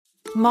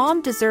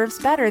Mom deserves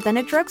better than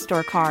a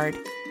drugstore card.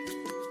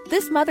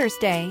 This Mother's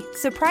Day,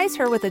 surprise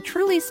her with a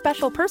truly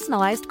special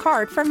personalized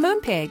card from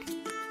Moonpig.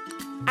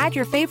 Add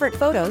your favorite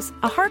photos,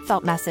 a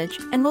heartfelt message,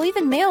 and we'll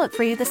even mail it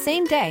for you the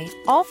same day,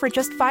 all for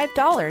just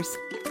 $5.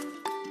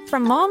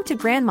 From mom to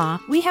grandma,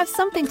 we have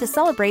something to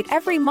celebrate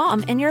every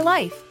mom in your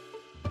life.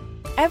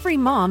 Every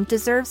mom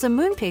deserves a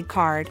Moonpig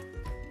card.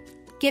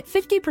 Get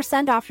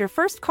 50% off your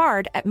first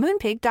card at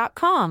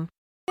moonpig.com.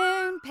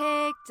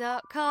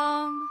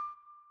 Moonpig.com.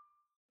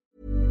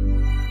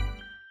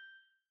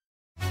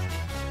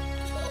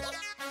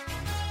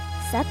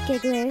 Sup,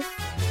 gigglers?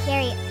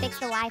 Gary, fix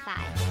the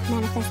Wi-Fi.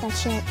 Manifest that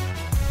shit.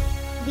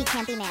 We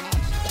can't be managed.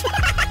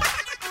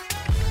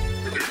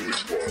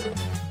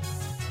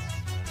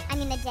 I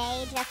mean, the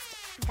day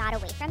just got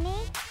away from me.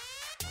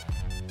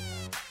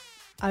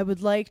 I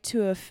would like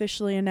to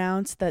officially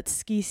announce that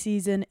ski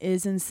season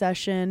is in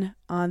session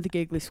on the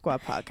Giggly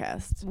Squad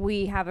podcast.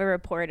 We have a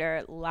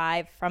reporter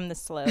live from the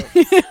slopes.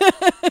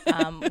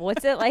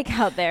 What's it like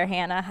out there,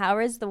 Hannah? How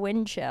is the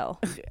wind chill?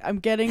 I'm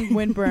getting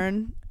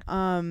windburn,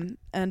 and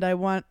I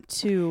want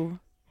to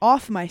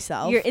off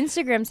myself. Your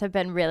Instagrams have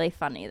been really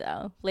funny,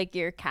 though. Like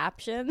your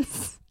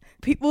captions.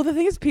 Well, the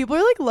thing is, people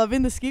are like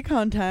loving the ski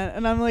content,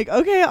 and I'm like,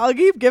 okay, I'll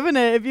keep giving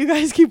it if you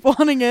guys keep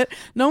wanting it.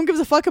 No one gives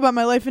a fuck about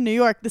my life in New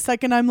York. The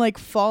second I'm like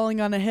falling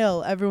on a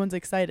hill, everyone's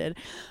excited.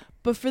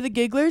 But for the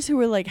gigglers who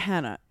were like,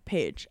 Hannah,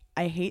 Paige,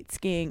 I hate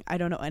skiing. I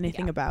don't know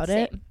anything about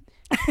it.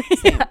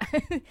 Same.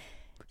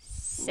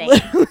 Same.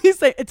 Literally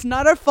say it's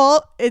not our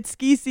fault. It's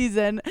ski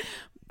season.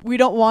 We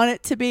don't want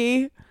it to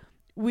be.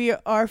 We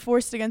are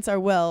forced against our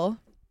will.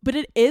 But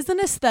it is an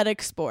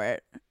aesthetic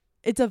sport.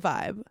 It's a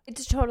vibe.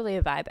 It's totally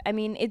a vibe. I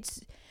mean,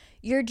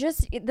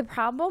 the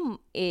problem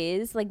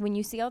is like when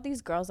you see all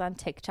these girls on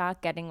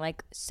TikTok getting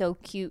like so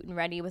cute and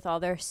ready with all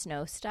their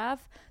snow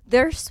stuff,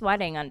 they're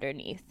sweating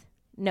underneath.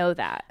 Know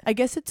that. I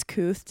guess it's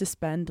couth to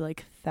spend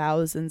like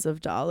thousands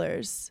of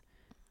dollars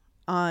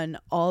on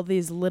all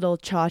these little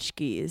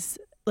tchotchkes.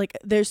 Like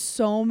there's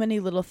so many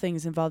little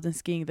things involved in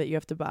skiing that you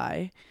have to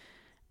buy,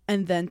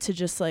 and then to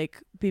just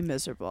like be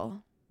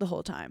miserable the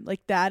whole time.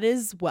 Like that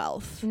is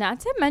wealth. Not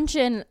to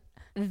mention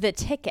the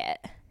ticket.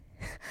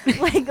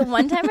 Like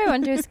one time I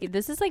went to a ski,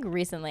 this is like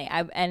recently,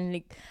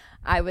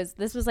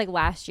 this was like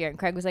last year, and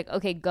Craig was like,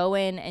 okay, go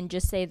in and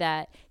just say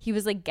that he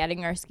was like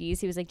getting our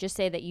skis. He was like, just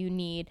say that you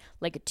need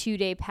like a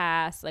 2-day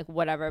pass, like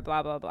whatever,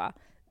 blah, blah, blah.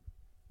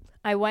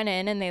 I went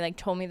in and they like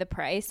told me the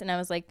price, and I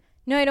was like,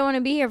 no, I don't want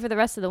to be here for the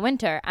rest of the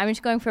winter. I'm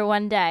just going for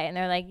one day. And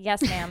they're like,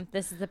 yes, ma'am,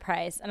 this is the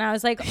price. And I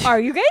was like, are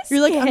you guys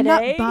You're like, kidding?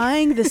 I'm not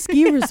buying the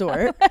ski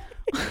resort.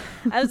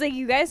 I was like,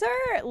 you guys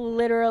are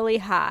literally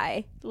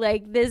high.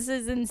 Like, this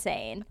is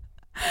insane.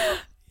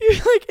 You're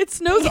like, it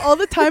snows all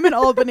the time in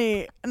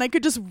Albany, and I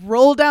could just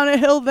roll down a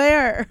hill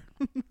there.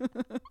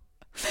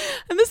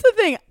 And this is the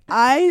thing.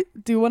 I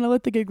do want to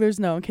let the gigglers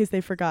know, in case they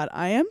forgot,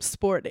 I am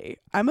sporty.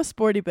 I'm a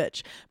sporty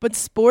bitch. But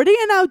sporty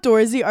and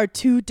outdoorsy are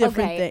two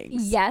different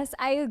things. Yes,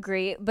 I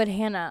agree. But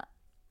Hannah,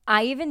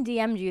 I even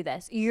DM'd you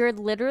this. You're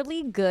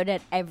literally good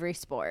at every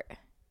sport.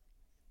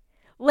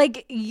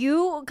 Like,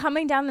 you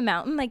coming down the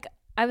mountain, like,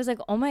 I was like,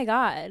 oh my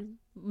God,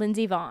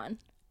 Lindsey Vonn.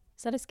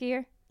 Is that a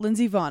skier?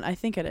 Lindsey Vonn, I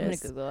think it is. I'm going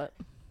to Google it.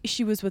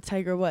 She was with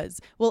Tiger Woods.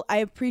 Well,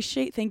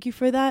 thank you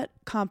for that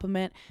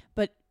compliment.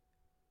 But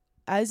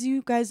as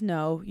you guys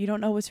know, you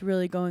don't know what's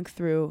really going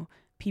through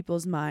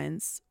people's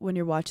minds when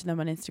you're watching them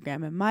on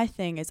Instagram. And my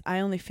thing is, I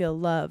only feel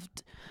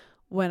loved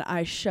when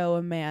I show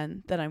a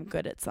man that I'm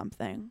good at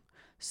something.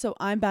 So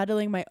I'm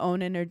battling my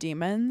own inner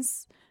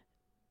demons.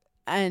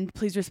 And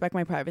please respect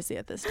my privacy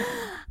at this time.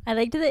 I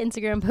liked the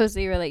Instagram post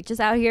that you were like,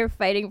 just out here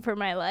fighting for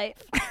my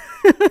life.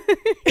 Like,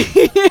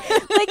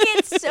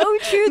 it's so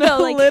true, though.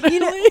 Like, literally,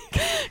 you know,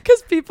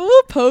 because people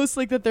will post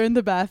like that they're in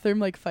the bathroom,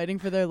 like fighting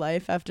for their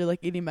life after like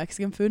eating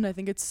Mexican food. And I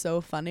think it's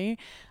so funny.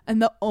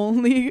 And the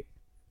only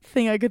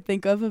thing I could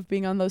think of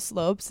being on those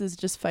slopes is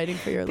just fighting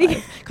for your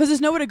life, because there's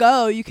nowhere to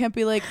go. You can't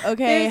be like,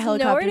 okay, There's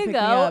helicopter nowhere to pick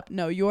go. me up.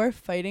 No, you're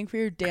fighting for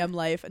your damn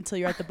life until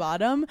you're at the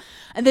bottom,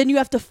 and then you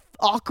have to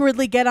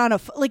awkwardly get on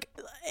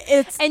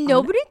and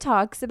nobody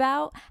talks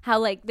about how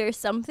like there's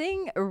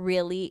something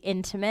really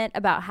intimate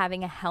about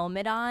having a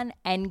helmet on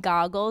and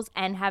goggles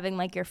and having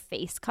like your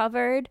face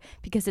covered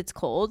because it's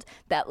cold,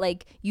 that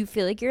like you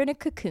feel like you're in a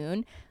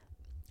cocoon.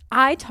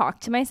 I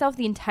talk to myself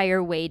the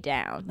entire way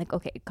down. Like,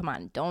 okay, come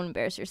on, don't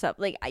embarrass yourself.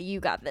 Like, you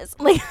got this.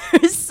 Like,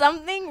 there's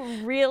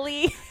something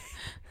really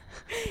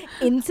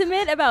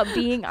intimate about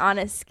being on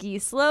a ski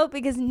slope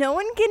because no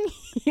one can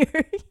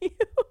hear you.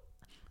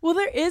 Well,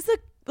 there is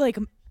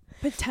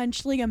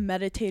potentially a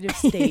meditative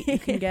state you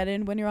can get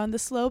in when you're on the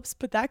slopes,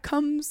 but that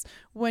comes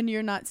when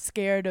you're not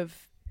scared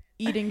of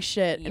eating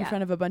shit in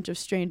front of a bunch of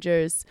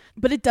strangers.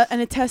 But it does,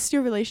 and it tests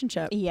your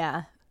relationship.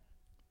 Yeah.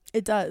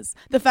 It does.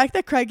 The fact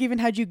that Craig even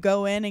had you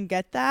go in and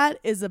get that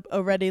is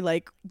already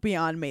like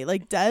beyond me.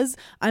 Like, Des,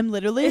 I'm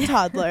literally a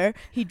toddler.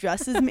 He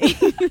dresses me.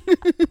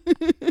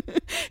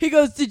 He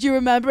goes, did you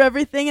remember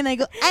everything? And I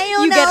go, I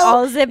don't know. You get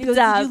all zipped goes,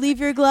 up. Did you leave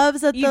your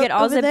gloves at You get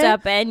all zipped there?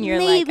 up and you're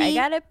Maybe. like, I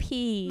gotta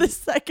pee. The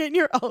second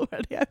you're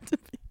already have to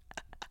pee.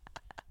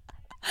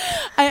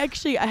 I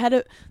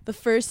had the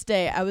first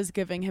day I was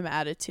giving him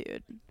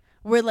attitude.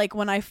 Where like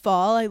when I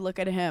fall, I look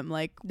at him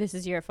like, This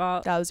is your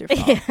fault. that was your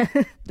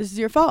fault. This is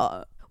your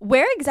fault.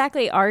 Where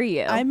exactly are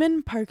you? I'm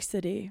in Park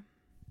City.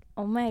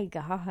 Oh my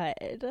God.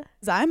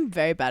 'Cause I'm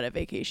very bad at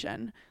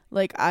vacation.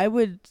 Like I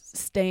would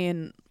stay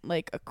in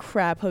like a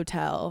crap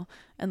hotel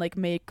and like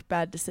make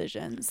bad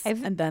decisions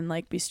and then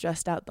like be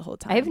stressed out the whole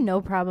time. I have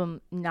no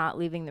problem not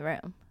leaving the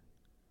room.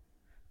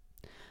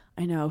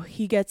 I know.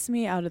 He gets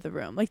me out of the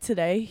room. Like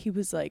today, he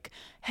was like,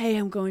 hey,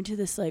 I'm going to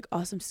this like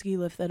awesome ski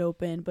lift that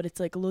opened, but it's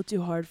like a little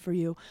too hard for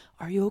you.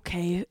 Are you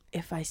okay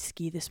if I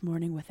ski this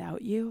morning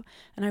without you?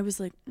 And I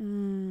was like,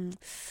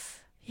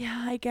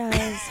 yeah, I guess.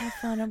 Have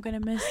fun. I'm going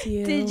to miss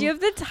you. Did you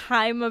have the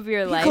time of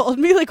your He life? called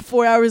me like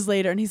 4 hours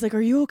later and he's like, are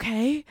you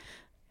okay?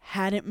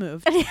 Hadn't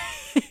moved.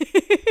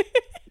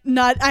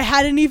 I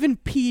hadn't even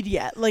peed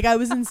yet. Like I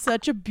was in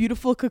such a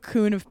beautiful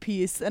cocoon of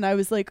peace and I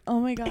was like, oh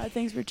my God,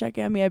 thanks for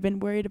checking on me. I've been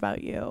worried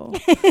about you.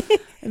 I've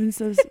been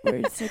so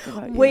worried sick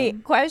about you.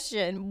 Wait,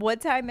 question.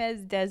 What time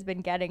has Des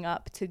been getting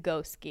up to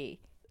go ski?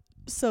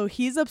 So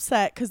he's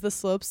upset because the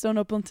slopes don't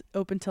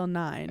open till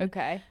 9.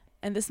 Okay.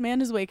 And this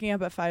man is waking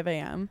up at 5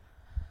 a.m.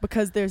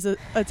 because there's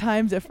a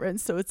time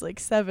difference. So it's like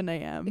 7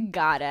 a.m.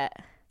 Got it.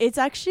 It's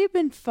actually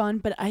been fun,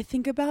 but I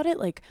think about it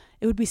like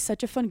it would be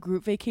such a fun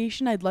group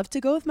vacation. I'd love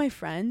to go with my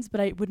friends, but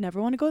I would never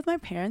want to go with my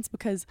parents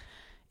because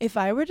if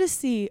I were to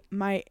see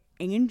my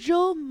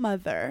angel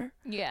mother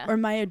or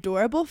my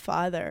adorable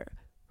father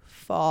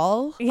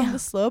fall on the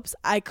slopes,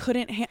 I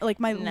couldn't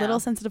my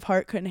little sensitive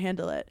heart couldn't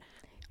handle it.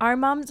 Our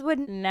moms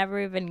would never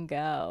even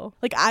go.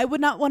 Like I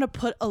would not want to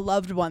put a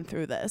loved one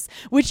through this,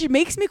 which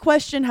makes me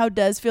question how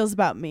Des feels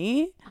about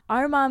me.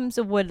 Our moms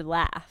would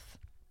laugh.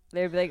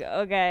 They'd be like,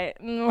 okay,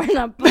 we're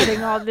not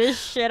putting all this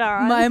shit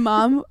on. My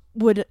mom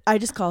would, I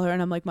just call her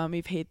and I'm like, Mom,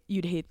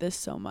 you'd hate this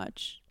so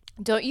much.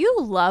 Don't you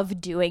love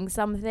doing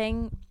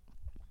something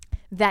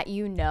that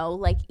you know,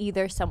 like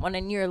either someone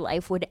in your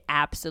life would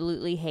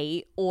absolutely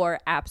hate or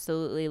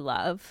absolutely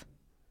love?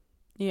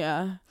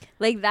 Yeah.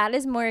 Like that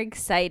is more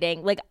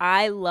exciting. Like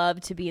I love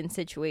to be in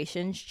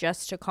situations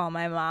just to call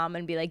my mom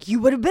and be like,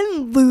 you would have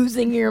been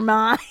losing your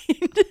mind.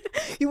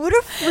 You would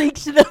have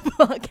freaked the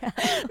fuck out.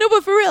 No,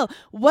 but for real,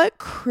 what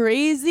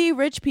crazy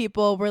rich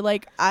people were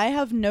like, I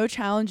have no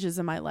challenges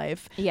in my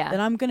life. Yeah. That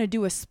I'm going to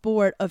do a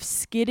sport of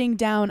skidding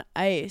down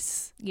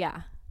ice.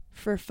 Yeah.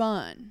 For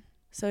fun.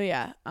 So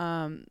yeah.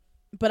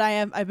 But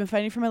I've been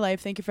fighting for my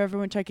life. Thank you for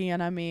everyone checking in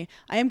on me.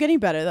 I am getting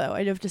better though.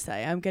 I have to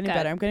say, I'm getting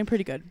better. I'm getting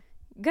pretty good.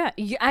 Good.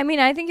 I mean,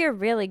 I think you're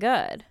really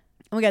good.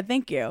 Oh my God,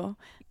 thank you.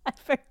 I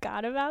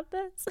forgot about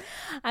this.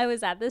 I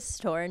was at this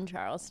store in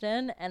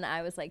Charleston and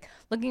I was like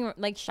looking,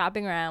 like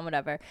shopping around,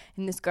 whatever.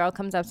 And this girl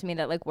comes up to me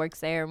that like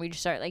works there and we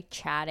just start like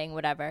chatting,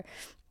 whatever.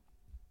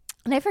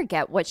 And I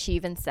forget what she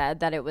even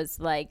said, that it was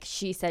like,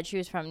 she said she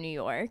was from New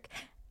York.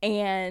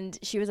 And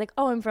she was like,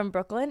 oh, I'm from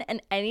Brooklyn.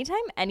 And anytime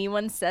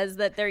anyone says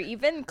that they're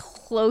even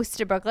close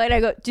to Brooklyn, I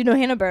go, do you know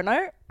Hannah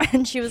Bernhardt?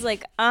 And she was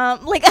like,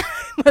 like I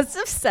must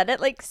have said it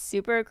like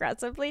super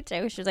aggressively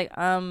too. She was like,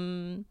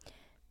 no.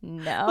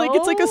 Like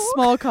it's like a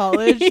small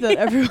college that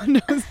everyone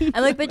knows.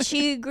 I'm like, but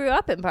she grew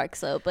up in Park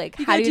Slope. Like,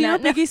 how do you know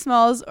Biggie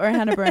Smalls or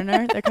Hannah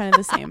Bernhardt? They're kind of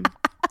the same.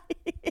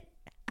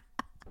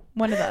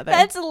 One or the other.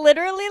 That's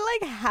literally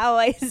like how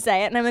I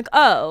say it. And I'm like,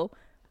 oh.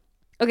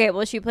 Okay,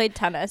 well, she played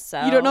tennis,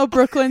 so. You don't know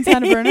Brooklyn's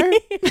Hannah Bernhardt?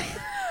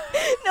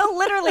 No,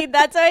 literally,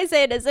 that's how I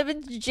say it, as if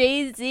it's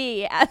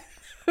Jay-Z at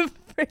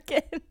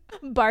freaking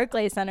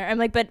Barclays Center. I'm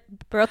like, but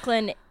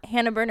Brooklyn,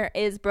 Hannah Bernhardt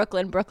is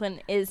Brooklyn.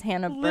 Brooklyn is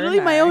Hannah Bernhardt. Literally,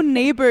 my own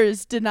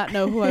neighbors did not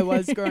know who I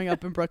was growing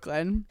up in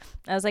Brooklyn.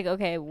 I was like,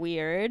 okay,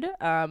 weird.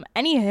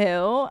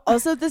 Anywho.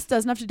 Also, this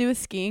doesn't have to do with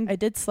skiing. I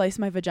did slice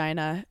my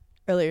vagina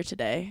earlier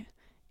today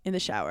in the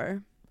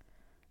shower.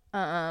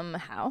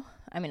 How?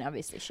 I mean,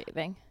 obviously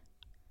shaving.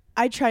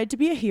 I tried to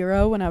be a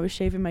hero when I was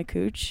shaving my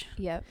cooch.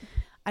 Yep.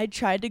 I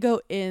tried to go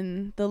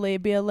in the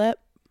labia lip.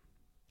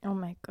 Oh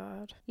my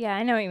God. Yeah,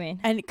 I know what you mean.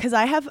 And because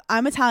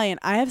I'm Italian,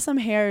 I have some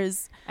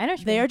hairs. I know what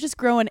you they mean. are just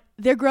growing.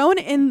 They're growing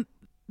in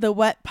the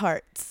wet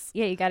parts.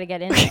 Yeah, you got to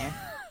get in there.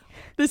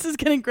 This is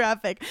getting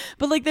graphic,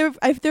 but like they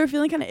were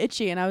feeling kind of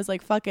itchy, and I was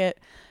like, "Fuck it,"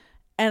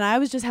 and I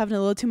was just having a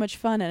little too much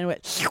fun, and it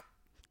went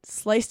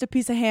sliced a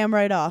piece of ham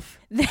right off.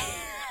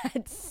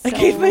 So I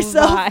gave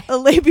myself a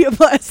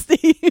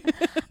labiaplasty.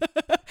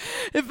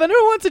 If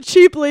anyone wants a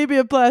cheap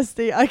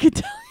labiaplasty, I could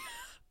tell you.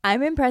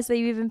 I'm impressed that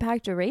you even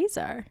packed a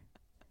razor.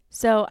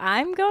 So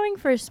I'm going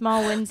for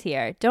small wins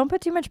here. Don't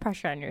put too much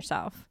pressure on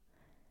yourself.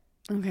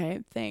 Okay,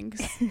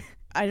 thanks.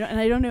 I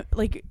don't know.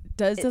 Like,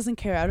 doesn't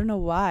care. I don't know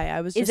why.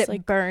 I was just Is it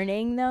like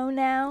burning though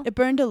now? It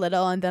burned a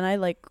little, and then I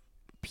like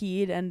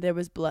peed, and there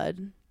was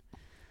blood.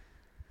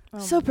 Oh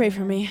so pray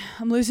for me.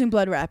 I'm losing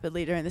blood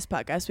rapidly during this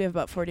podcast. We have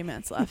about 40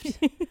 minutes left.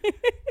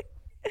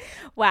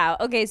 Wow.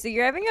 Okay, so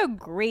you're having a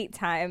great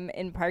time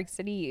in Park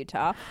City,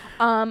 Utah.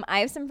 I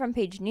have some front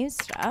page news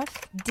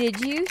stuff. Did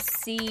you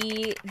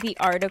see the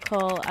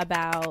article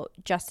about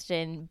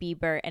Justin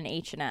Bieber and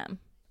H&M?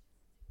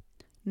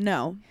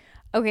 No.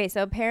 Okay,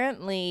 so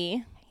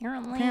apparently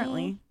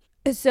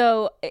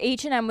So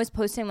H&M was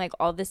posting like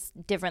all this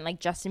different like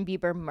Justin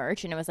Bieber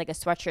merch, and it was like a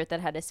sweatshirt that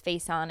had his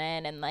face on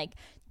it and like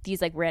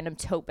these like random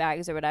tote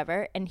bags or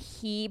whatever. And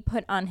he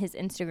put on his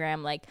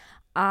Instagram like,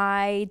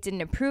 I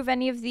didn't approve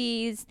any of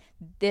these.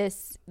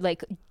 This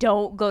like,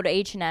 don't go to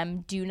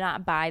H&M. Do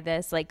not buy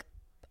this. Like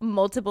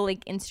multiple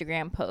like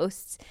Instagram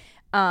posts.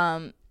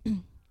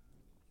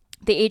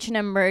 The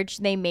H&M merch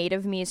they made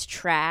of me is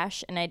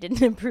trash and I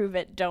didn't approve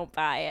it. Don't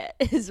buy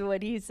it, is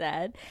what he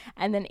said.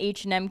 And then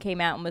H&M came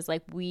out and was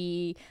like,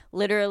 we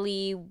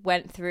literally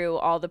went through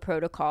all the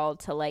protocol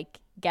to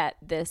like get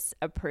this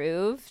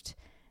approved.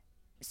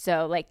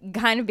 So like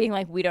kind of being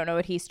like, we don't know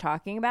what he's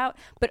talking about.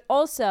 But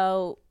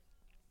also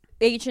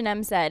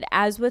H&M said,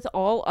 as with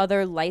all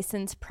other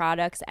licensed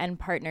products and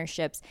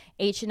partnerships,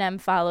 H&M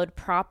followed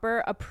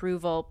proper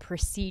approval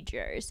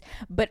procedures.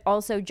 But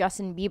also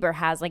Justin Bieber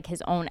has like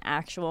his own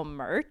actual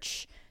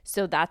merch.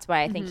 So that's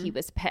why I think he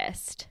was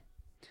pissed.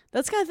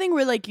 That's the kind of thing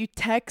where like you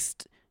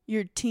text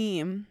your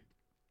team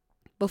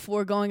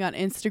before going on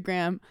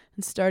Instagram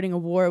and starting a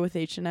war with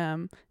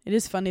H&M. It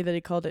is funny that he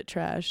called it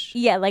trash.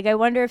 Yeah, like I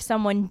wonder if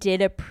someone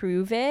did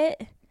approve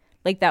it,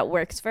 like that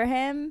works for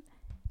him.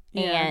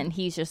 Yeah. And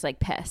he's just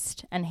like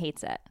pissed and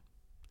hates it.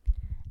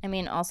 I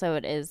mean, also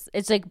it's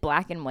like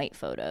black and white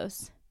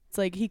photos. It's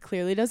like he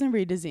clearly doesn't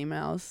read his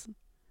emails.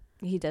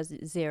 He does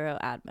zero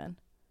admin.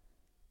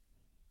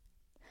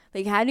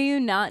 Like, how do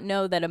you not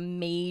know that a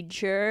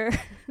major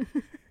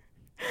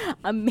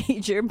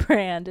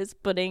brand is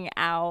putting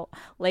out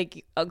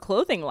like a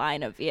clothing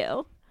line of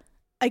you?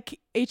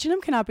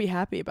 H&M cannot be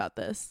happy about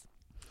this.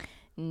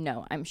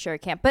 No, I'm sure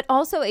it can't. But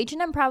also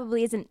H&M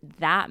probably isn't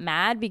that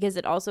mad because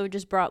it also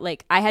just brought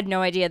like, I had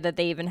no idea that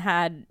they even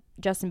had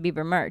Justin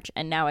Bieber merch,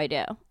 and now I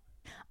do.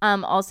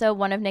 Also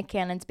one of Nick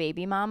Cannon's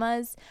baby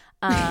mamas.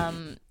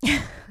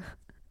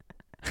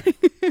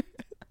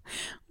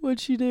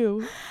 What'd she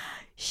do?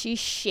 She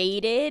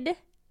shaded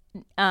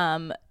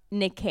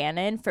Nick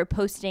Cannon for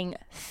posting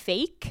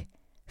fake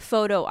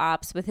photo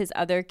ops with his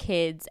other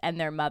kids and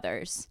their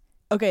mothers.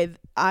 Okay,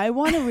 I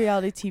want a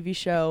reality TV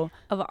show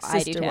of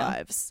Sister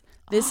Wives.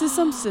 This is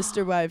some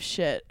Sister Wives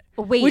shit.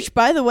 Wait. Which,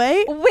 by the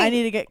way, I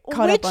need to get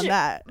caught up on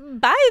that.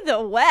 By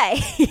the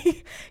way,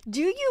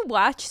 do you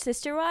watch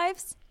Sister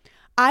Wives?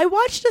 I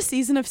watched a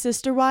season of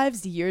Sister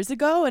Wives years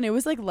ago, and it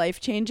was like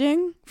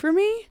life-changing for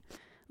me.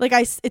 Like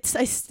I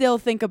still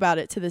think about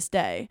it to this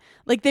day.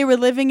 Like they were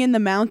living in the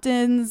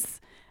mountains,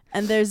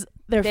 and they're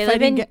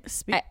fighting.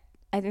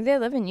 I think they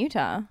live in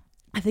Utah.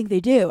 I think they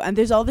do. And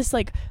there's all this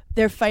like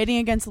they're fighting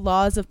against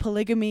laws of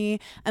polygamy,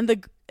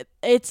 and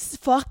it's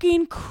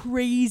fucking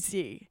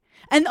crazy.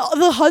 And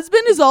the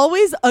husband is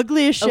always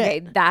ugly as shit. Okay,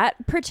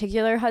 that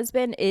particular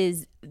husband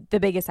is the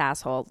biggest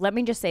asshole. Let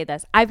me just say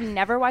this. I've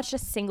never watched a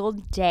single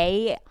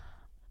day,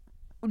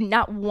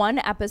 not one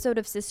episode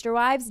of Sister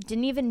Wives,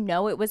 didn't even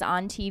know it was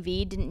on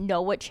TV, didn't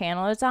know what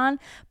channel it's on,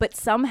 but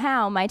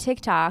somehow my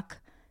TikTok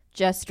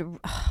just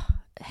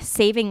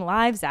saving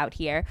lives out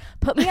here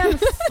put me on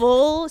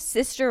full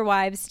Sister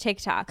Wives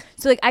TikTok.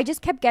 So like I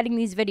just kept getting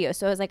these videos.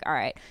 So I was like, all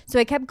right. So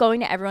I kept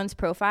going to everyone's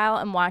profile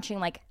and watching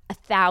like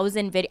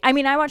 1,000 videos. I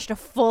mean, I watched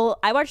full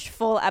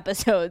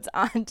episodes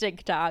on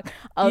TikTok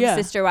of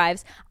Sister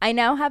Wives. I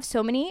now have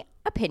so many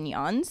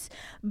opinions,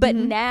 but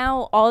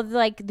now all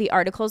the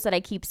articles that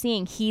I keep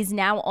seeing, he's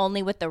now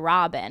only with the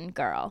Robin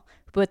girl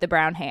with the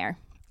brown hair.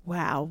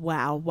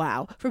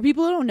 Wow. For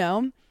people who don't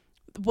know,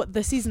 what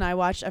the season I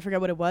watched, I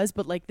forgot what it was,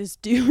 but like this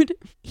dude,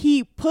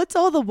 he puts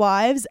all the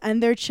wives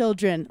and their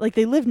children, like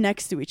they live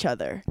next to each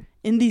other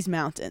in these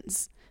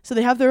mountains. So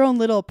they have their own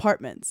little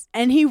apartments,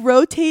 and he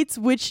rotates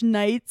which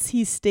nights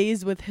he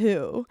stays with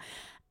who.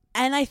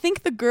 And I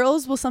think the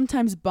girls will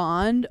sometimes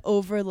bond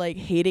over like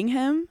hating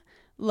him.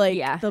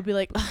 Like they'll be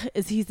like,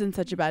 he's in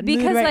such a bad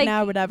mood right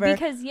now, whatever.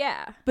 Because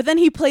But then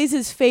he plays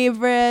his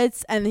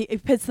favorites and he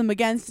pits them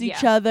against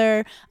each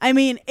other. I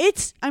mean,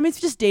 it's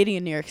just dating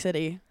in New York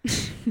City.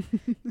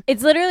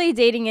 It's literally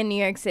dating in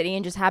New York City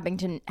and just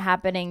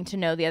happening to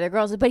know the other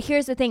girls. But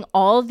here's the thing: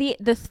 all the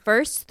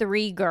first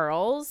 3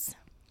 girls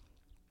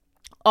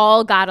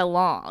all got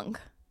along,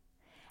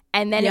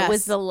 and then it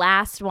was the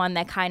last one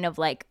that kind of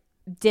like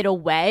did a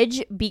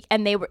wedge,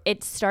 and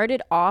it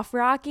started off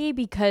rocky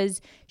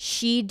because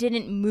she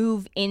didn't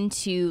move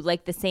into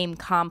like the same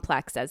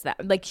complex as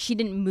that. Like she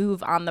didn't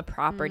move on the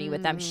property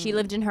with them. She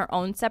lived in her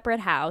own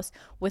separate house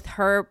with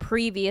her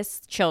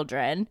previous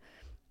children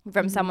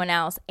from someone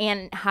else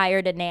and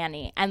hired a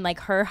nanny. And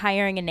like her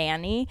hiring a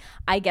nanny,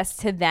 I guess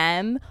to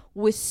them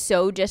was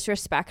so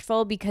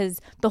disrespectful because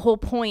the whole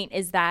point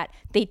is that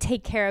they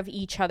take care of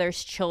each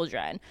other's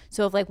children.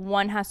 So if like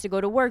one has to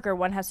go to work or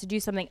one has to do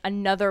something,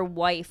 another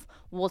wife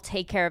will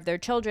take care of their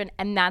children.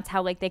 And that's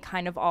how like they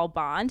kind of all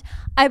bond.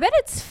 I bet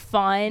it's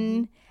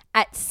fun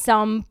at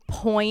some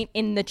point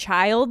in the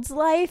child's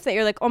life that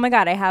you're like, oh my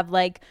God, I have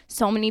like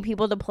so many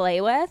people to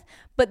play with.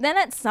 But then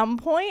at some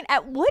point,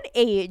 at what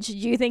age do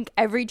you think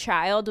every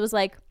child was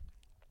like,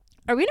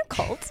 are we in a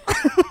cult?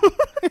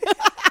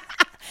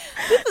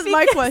 This is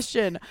my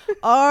question.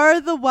 Are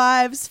the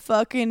wives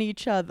fucking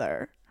each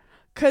other?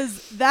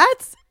 Because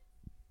that's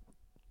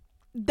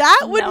That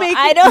would No, make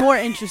I it don't- more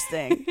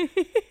interesting.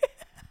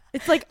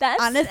 It's like, That's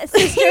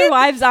honestly, Sister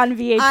Wives on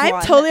VH1.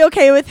 I'm totally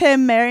okay with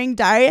him marrying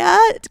Daria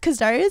because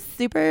Daria is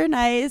super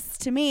nice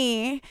to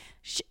me,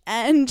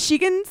 and she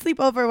can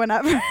sleep over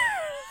whenever.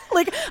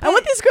 Like, I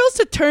want these girls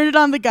to turn it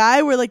on the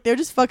guy where like they're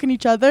just fucking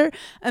each other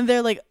and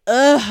they're like,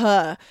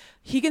 ugh,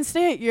 he can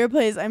stay at your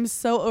place. I'm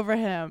so over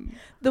him.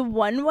 The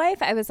one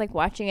wife, I was like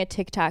watching a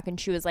TikTok and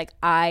she was like,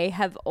 I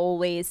have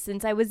always,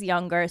 since I was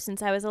younger,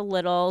 since I was a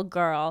little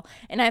girl,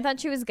 and I thought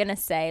she was going to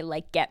say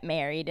like get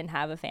married and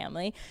have a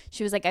family.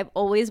 She was like, I've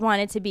always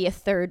wanted to be a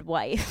third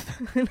wife.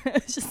 And I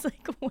was just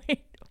like,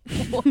 wait,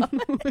 what?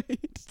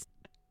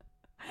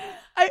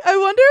 I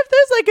wonder if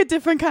there's like a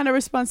different kind of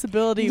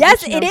responsibility.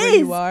 Yes, which it number is.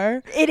 You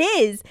are. It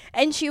is.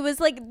 And she was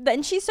like,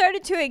 then she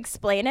started to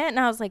explain it and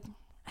I was like,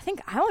 I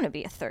think I want to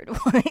be a third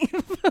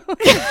wife. What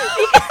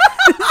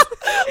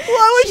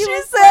was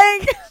she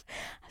saying?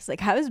 I was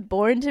like, I was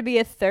born to be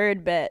a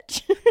third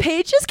bitch.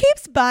 Paige just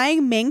keeps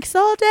buying minks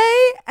all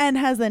day and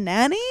has a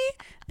nanny,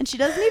 and she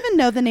doesn't even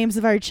know the names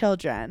of our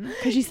children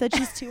because she said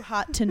she's too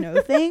hot to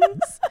know things.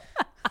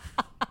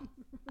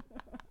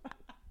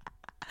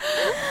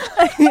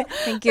 I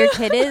think your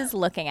kid is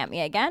looking at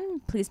me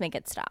again. Please make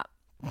it stop.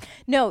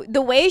 No,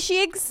 the way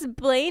she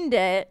explained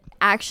it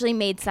actually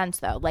made sense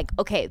though. Like,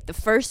 okay, the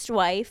first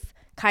wife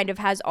kind of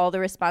has all the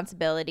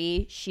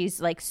responsibility.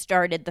 She's like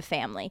started the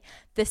family.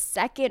 The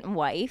second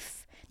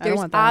wife, I don't there's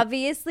want that.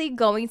 obviously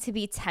going to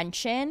be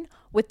tension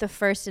with the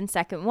first and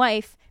second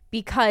wife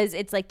because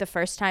it's like the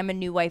first time a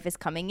new wife is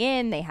coming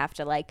in. They have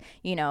to like,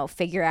 you know,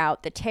 figure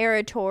out the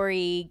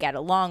territory, get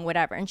along,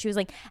 whatever. And she was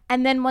like,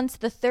 and then once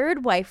the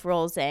third wife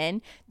rolls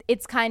in,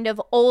 it's kind of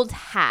old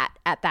hat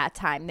at that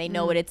time. They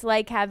know what it's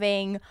like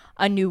having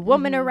a new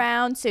woman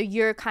around. So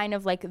you're kind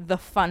of like the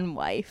fun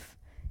wife.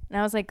 And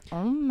I was like,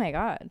 oh my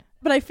God.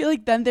 But I feel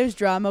like then there's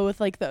drama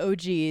with like the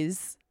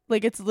OGs.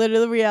 Like it's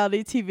literally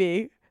reality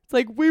TV. It's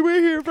like we were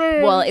here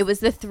first. Well, it was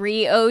the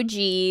 3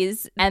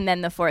 OGs and then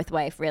the fourth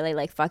wife really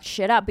like fucked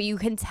shit up. But you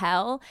can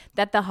tell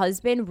that the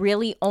husband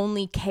really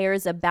only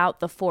cares about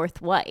the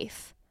fourth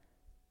wife.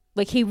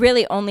 Like he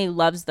really only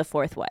loves the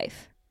fourth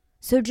wife.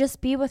 So just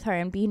be with her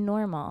and be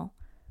normal.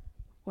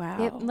 Wow.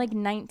 They have like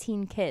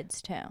 19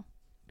 kids too.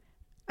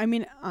 I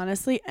mean,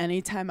 honestly,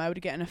 anytime I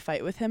would get in a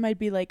fight with him, I'd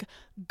be like,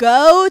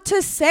 go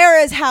to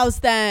Sarah's house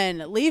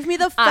then. Leave me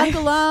the fuck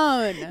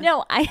alone.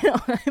 No, I know.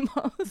 I'm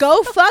also,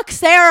 Go fuck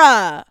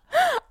Sarah.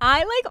 I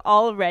like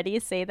already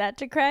say that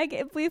to Craig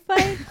if we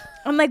fight.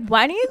 I'm like,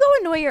 why don't you go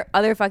annoy your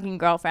other fucking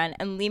girlfriend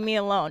and leave me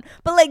alone?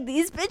 But like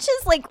these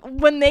bitches, like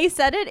when they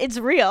said it, it's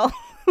real.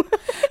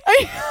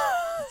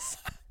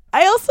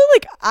 I also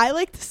I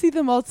like to see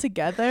them all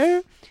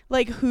together.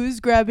 Like who's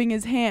grabbing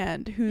his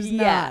hand, who's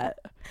not.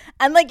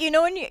 And like you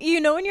know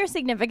when your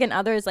significant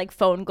other's like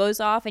phone goes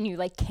off and you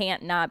like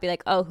can't not be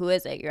like, oh, who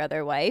is it? Your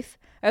other wife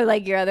or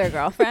like your other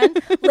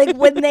girlfriend? Like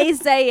when they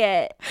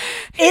say it,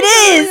 it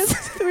is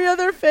 3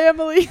 other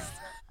families.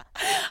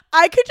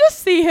 I could just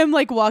see him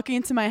like walking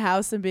into my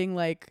house and being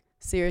like,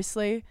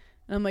 seriously?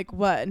 And I'm like,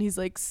 what? And he's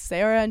like,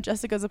 Sarah and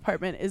Jessica's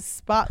apartment is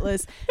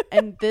spotless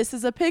and this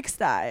is a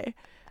pigsty.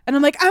 And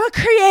I'm like, I'm a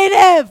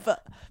creative.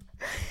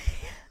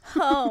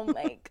 Oh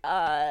my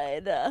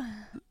God.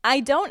 I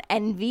don't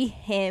envy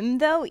him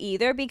though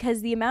either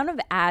because the amount of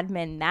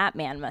admin that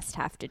man must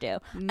have to do.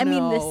 I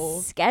mean, the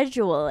No.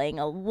 scheduling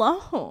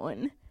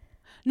alone.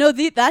 No,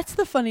 that's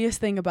the funniest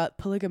thing about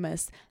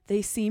polygamists.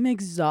 They seem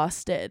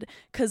exhausted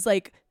because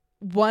like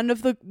one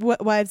of the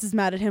wives is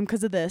mad at him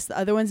because of this. The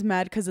other one's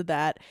mad because of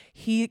that.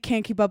 He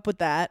can't keep up with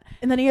that.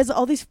 And then he has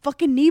all these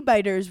fucking knee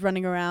biters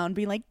running around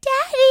being like,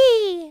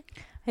 Daddy.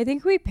 I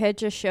think we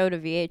pitch a show to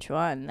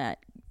VH1 that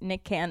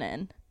Nick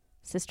Cannon,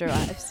 Sister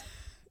Wives.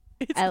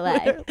 It's LA.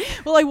 literally-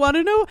 Well, I want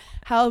to know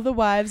how the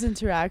wives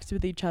interact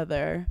with each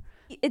other.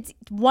 It's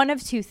one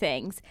of two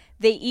things.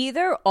 They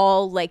either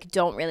all like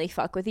don't really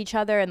fuck with each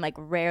other and like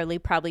rarely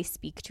probably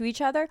speak to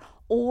each other,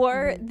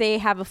 or they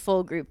have a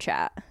full group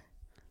chat.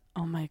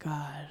 Oh my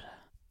God.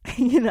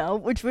 You know,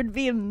 which would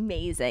be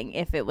amazing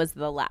if it was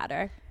the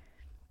latter.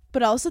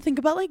 But also think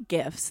about like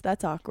gifts.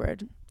 That's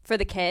awkward. For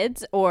the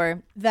kids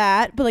or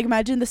That, but like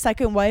imagine the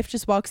second wife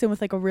just walks in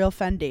with like a real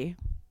Fendi.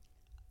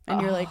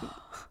 And you're like,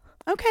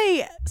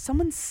 okay,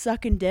 someone's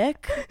sucking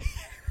dick.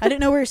 I didn't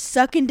know we were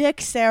sucking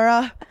dick,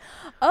 Sarah.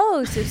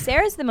 oh, so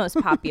Sarah's the most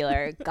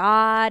popular.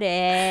 Got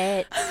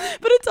it.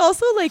 But it's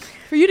also like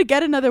for you to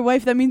get another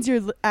wife, that means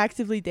you're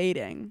actively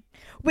dating.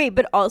 Wait,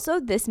 but also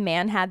this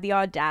man had the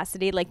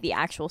audacity, like the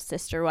actual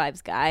Sister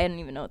Wives guy, I don't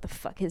even know what the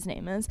fuck his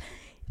name is,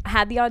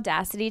 had the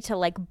audacity to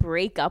like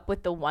break up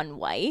with the one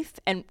wife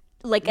and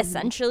like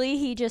essentially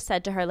he just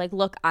said to her like,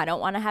 look, I don't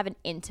want to have an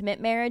intimate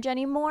marriage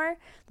anymore.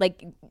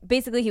 Like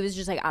basically he was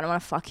just like, I don't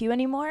want to fuck you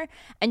anymore.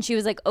 And she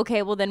was like,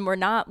 okay, well then we're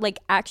not like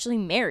actually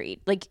married.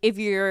 Like if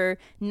you're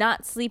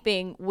not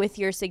sleeping with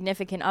your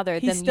significant other,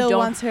 He then still you don't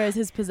wants her as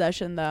his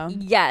possession though.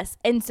 Yes.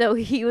 And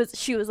so she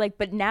was like,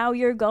 but now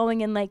you're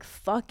going and like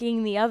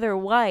fucking the other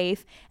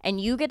wife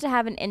and you get to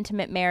have an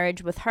intimate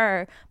marriage with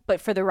her,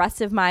 but for the rest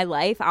of my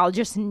life I'll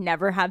just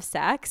never have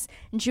sex.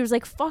 And she was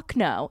like, fuck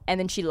no. And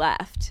then she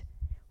left,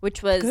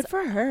 which was Good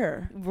for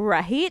her.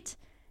 right.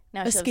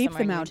 Now she lives Escape the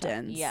somewhere in Utah.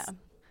 mountains. Yeah.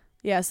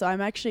 Yeah, so I'm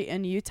actually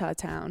in Utah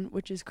town,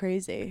 which is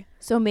crazy.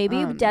 So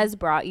maybe Des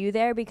brought you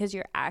there because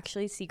you're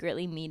actually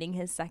secretly meeting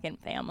his second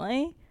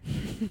family.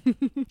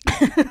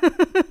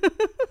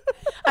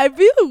 I'd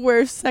be the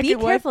worst second Be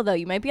wife. careful though.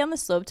 You might be on the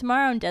slope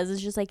tomorrow and Des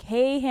is just like,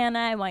 hey Hannah,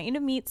 I want you to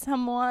meet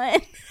someone.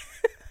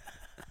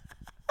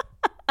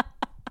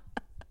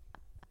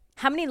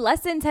 How many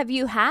lessons have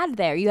you had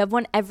there? You have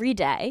one every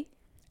day.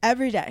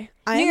 Every day.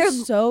 I You're- am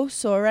so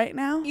sore right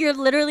now. You're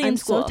literally in I'm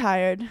school. so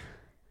tired.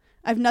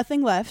 I have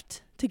nothing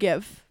left to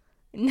give.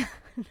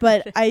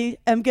 But I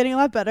am getting a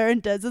lot better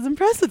and Des is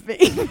impressed with me.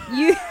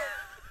 You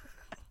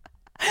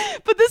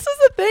But this is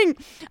the thing.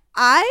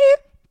 I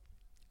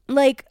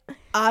like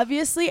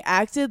obviously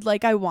acted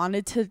like I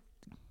wanted to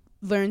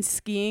learn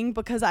skiing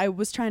because I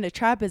was trying to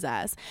trap his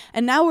ass.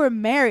 And now we're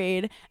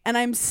married and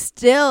I'm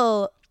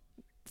still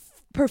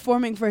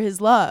performing for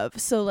his love.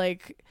 So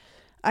like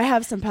I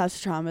have some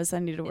past traumas I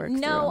need to work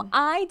No, through.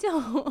 I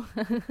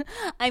don't.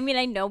 I mean,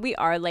 I know we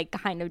are like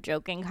kind of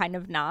joking, kind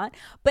of not,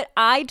 but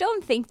I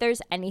don't think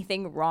there's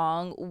anything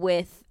wrong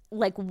with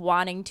like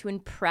wanting to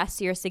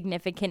impress your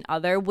significant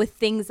other with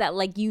things that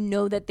like you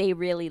know that they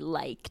really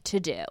like to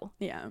do.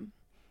 Yeah.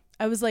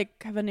 I was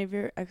like, have any of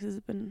your exes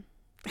been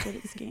good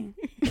at skiing?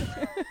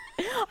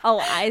 Oh,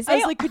 I I say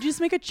was like, could you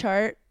just make a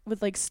chart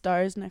with like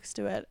stars next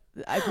to it?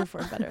 I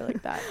perform better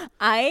like that.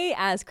 I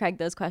ask Craig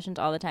those questions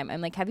all the time.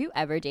 I'm like, have you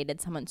ever dated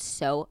someone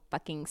so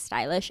fucking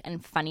stylish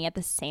and funny at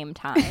the same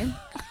time?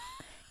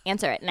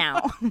 Answer it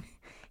now.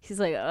 He's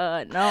like, no,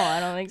 I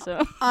don't think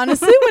so.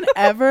 Honestly,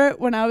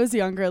 when I was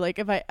younger, like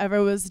if I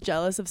ever was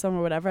jealous of someone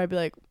or whatever, I'd be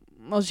like,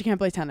 well, she can't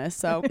play tennis,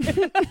 so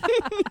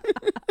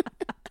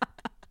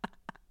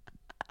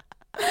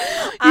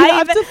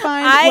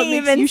I makes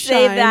even you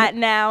say shine. that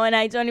now, and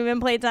I don't even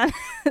play tennis.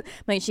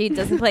 Like she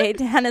doesn't play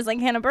tennis like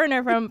Hannah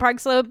Berner from Park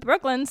Slope,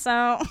 Brooklyn.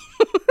 So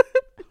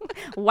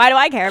why do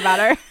I care about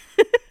her?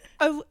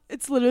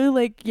 It's literally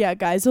like, yeah,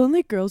 guys only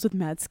like girls with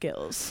mad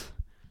skills.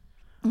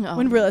 Oh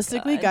When my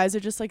realistically, God. guys are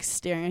just like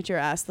staring at your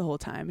ass the whole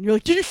time, and you're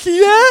like, did you see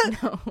that?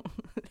 No.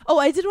 Oh,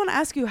 I did want to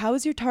ask you, how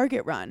was your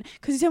Target run?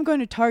 Because you see I'm going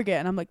to Target,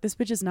 and I'm like, this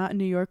bitch is not in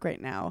New York right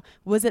now.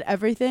 Was it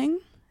everything?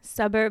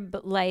 Suburb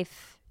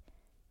life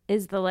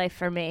is the life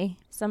for me.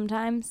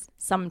 Sometimes,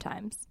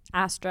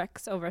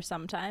 asterisks over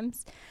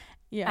sometimes.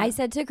 Yeah. I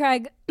said to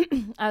Craig,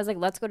 I was like,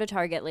 let's go to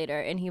Target later.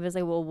 And he was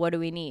like, well, what do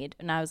we need?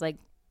 And I was like,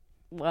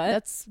 what?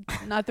 That's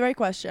not the right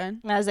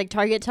question. And I was like,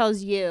 Target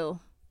tells you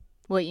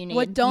what you need.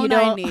 What don't You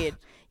I need?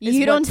 is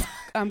You what don't.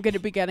 I'm going to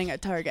be getting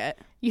at Target.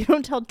 You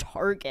don't tell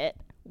Target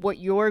what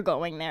you're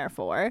going there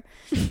for.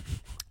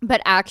 But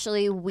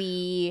actually,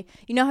 you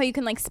know how you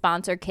can like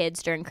sponsor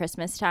kids during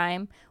Christmas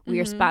time? We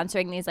are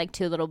sponsoring these like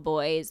two little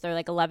boys. They're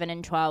like 11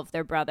 and 12.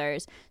 They're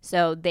brothers.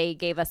 So they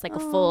gave us like a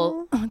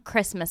full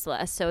Christmas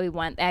list. So we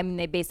went, I mean,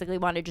 they basically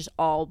wanted just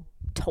all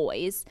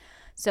toys.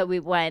 So we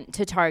went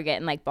to Target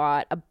and like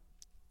bought a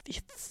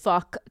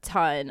fuck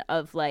ton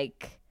of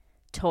like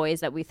toys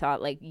that we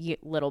thought like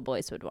little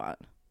boys would want.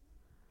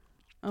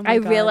 Oh my I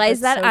God,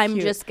 realized that's that so I'm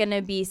cute. just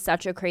gonna be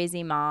such a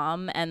crazy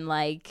mom and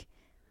like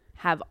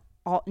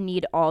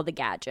need all the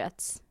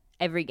gadgets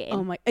every game.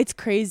 Oh my, it's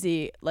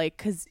crazy. Like,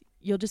 because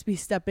you'll just be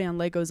stepping on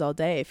Legos all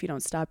day if you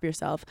don't stop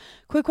yourself.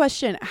 Quick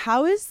question.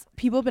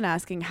 People have been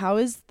asking, how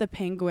is the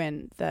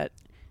penguin that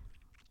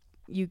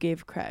you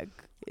gave Craig?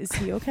 Is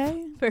he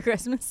okay? For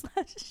Christmas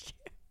last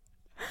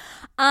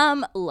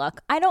year.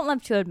 Look, I don't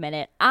love to admit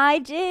it. I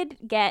did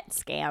get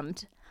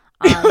scammed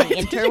on the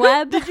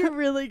interweb. Did you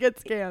really get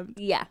scammed?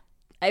 Yeah,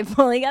 I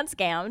fully got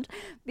scammed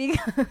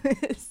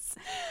because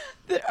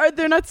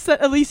They're not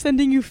at least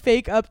sending you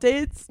fake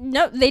updates?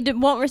 no, they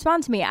won't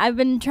respond to me. I've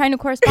been trying to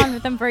correspond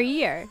with them for a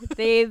year.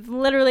 They've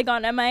literally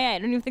gone MIA. I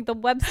don't even think the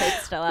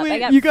website's still up.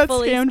 Wait, I you got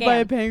fully scammed by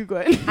a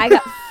penguin. I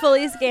got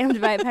fully scammed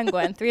by a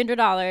penguin.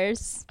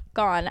 $300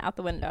 gone out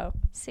the window.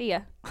 See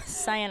ya.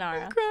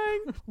 Sayonara.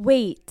 Crying.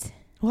 Wait.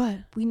 What?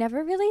 We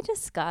never really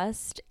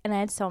discussed, and I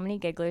had so many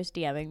gigglers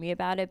DMing me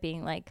about it,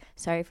 being like,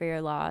 sorry for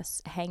your loss,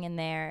 hang in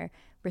there,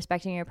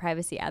 respecting your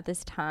privacy at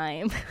this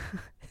time.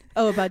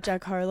 Oh, about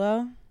Jack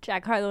Harlow?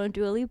 Jack Harlow and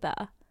Dua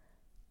Lipa.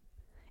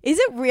 Is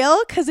it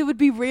real? Because it would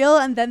be real,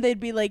 and then they'd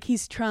be like,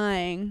 he's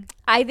trying.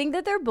 I think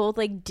that they're both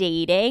like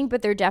dating,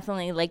 but they're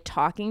definitely like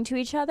talking to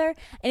each other.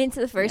 And it's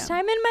the first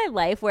time in my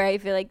life where I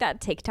feel like that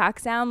TikTok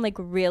sound like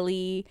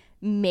really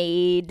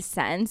made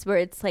sense, where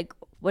it's like,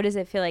 what does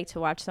it feel like to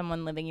watch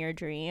someone living your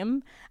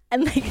dream?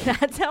 And like,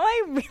 that's how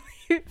I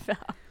really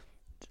felt.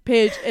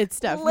 Paige, it's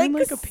definitely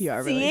like a PR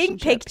seeing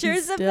relationship. pictures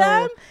He's of still,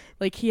 them.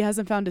 Like, he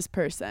hasn't found his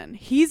person.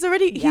 He's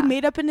already, he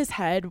made up in his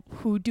head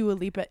who Dua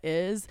Lipa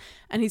is,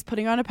 and he's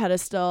putting her on a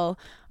pedestal.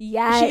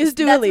 Yeah, she is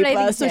Dua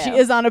Lipa, so she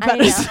is on a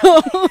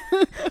pedestal.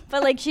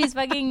 But like, she's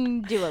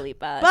fucking Dua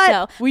Lipa. But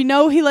so. we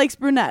know he likes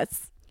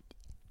brunettes.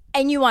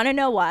 And you want to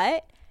know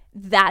what?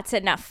 That's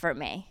enough for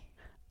me.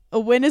 A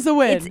win is a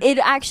win. It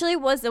actually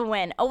was a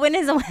win. A win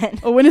is a win.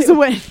 A win is a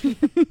win.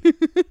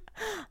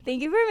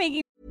 Thank you for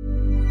making.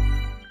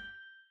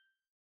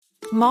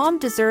 Mom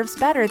deserves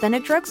better than a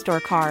drugstore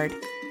card.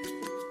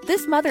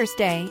 This Mother's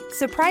Day,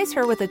 surprise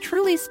her with a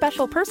truly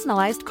special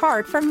personalized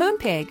card from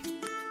Moonpig.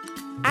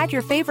 Add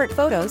your favorite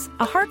photos,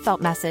 a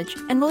heartfelt message,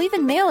 and we'll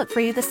even mail it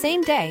for you the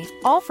same day,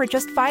 all for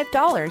just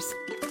 $5.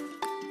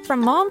 From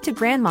mom to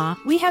grandma,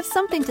 we have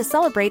something to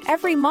celebrate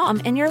every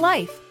mom in your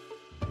life.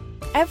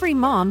 Every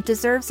mom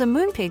deserves a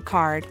Moonpig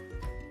card.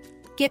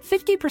 Get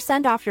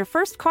 50% off your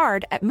first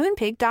card at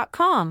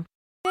moonpig.com.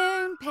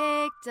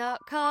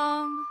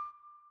 Moonpig.com.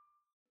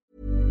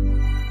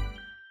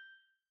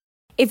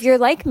 If you're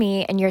like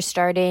me and you're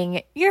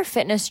starting your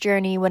fitness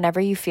journey whenever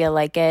you feel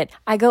like it,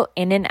 I go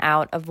in and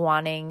out of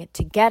wanting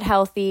to get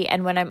healthy.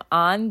 And when I'm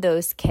on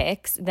those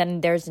kicks,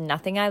 then there's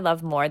nothing I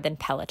love more than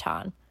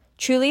Peloton.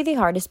 Truly, the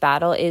hardest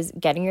battle is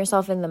getting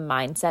yourself in the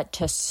mindset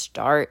to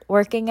start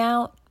working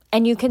out.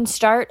 And you can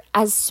start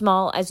as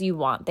small as you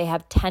want. They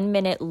have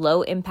 10-minute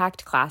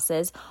low-impact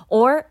classes.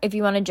 Or if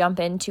you want to jump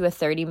into a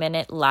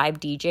 30-minute live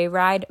DJ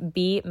ride,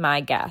 be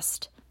my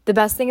guest. The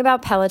best thing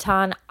about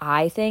Peloton,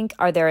 I think,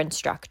 are their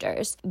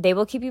instructors. They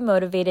will keep you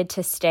motivated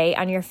to stay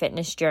on your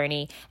fitness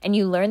journey, and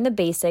you learn the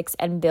basics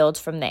and build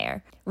from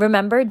there.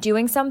 Remember,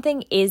 doing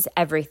something is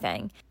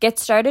everything. Get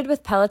started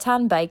with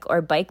Peloton Bike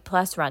or Bike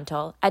Plus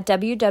Rental at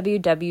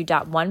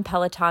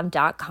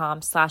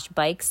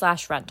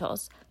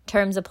www.onepeloton.com/bike/rentals.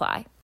 Terms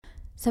apply.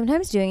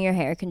 Sometimes doing your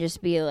hair can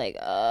just be like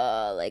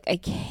I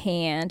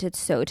can't. It's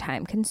so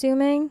time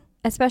consuming,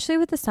 especially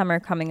with the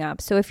summer coming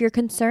up. So if you're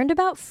concerned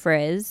about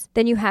frizz,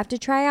 then you have to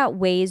try out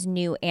OUAI's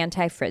new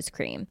anti-frizz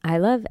cream. I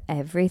love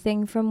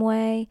everything from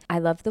OUAI. I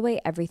love the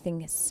way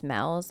everything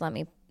smells. Let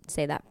me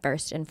say that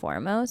first and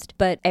foremost.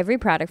 But every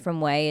product from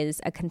OUAI is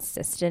a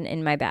consistent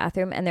in my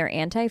bathroom, and their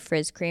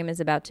anti-frizz cream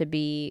is about to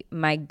be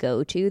my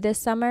go-to this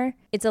summer.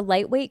 It's a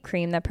lightweight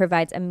cream that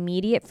provides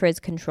immediate frizz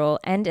control,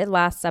 and it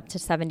lasts up to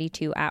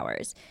 72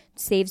 hours. It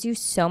saves you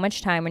so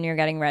much time when you're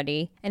getting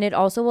ready, and it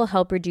also will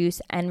help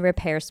reduce and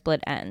repair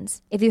split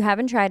ends. If you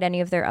haven't tried any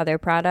of their other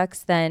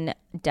products, then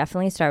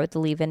definitely start with the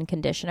leave-in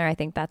conditioner. I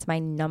think that's my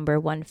number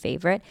one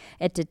favorite.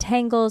 It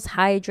detangles,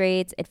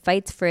 hydrates, it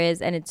fights frizz,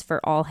 and it's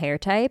for all hair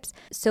types.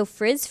 So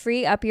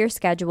frizz-free up your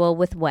schedule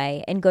with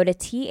OUAI and go to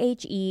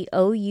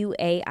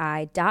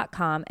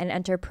THEOUAI.com and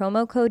enter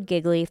promo code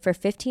GIGGLY for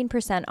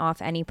 15%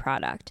 off any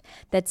product.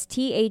 That's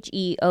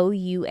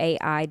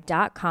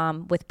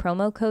THEOUAI.com with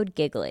promo code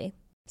GIGGLY.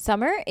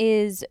 Summer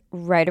is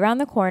right around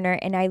the corner,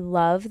 and I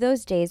love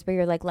those days where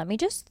you're like, let me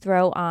just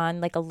throw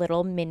on like a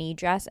little mini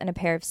dress and a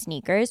pair of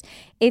sneakers.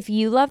 If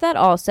you love that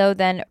also,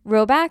 then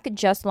Rhoback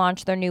just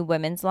launched their new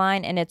women's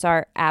line, and it's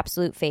our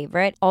absolute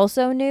favorite.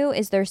 Also new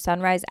is their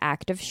Sunrise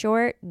Active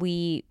Short.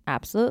 We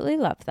absolutely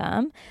love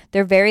them.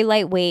 They're very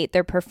lightweight.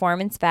 They're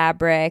performance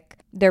fabric.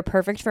 They're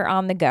perfect for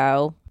on the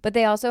go. But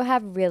they also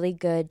have really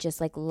good just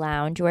like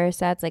loungewear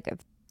sets. Like if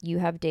you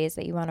have days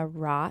that you want to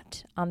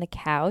rot on the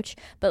couch,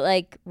 but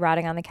like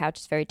rotting on the couch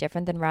is very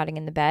different than rotting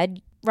in the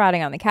bed.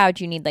 Rotting on the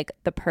couch, you need like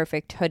the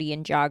perfect hoodie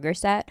and jogger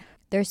set.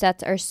 Their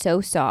sets are so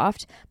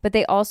soft, but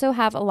they also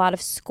have a lot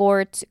of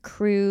skirts,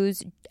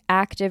 crews,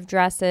 active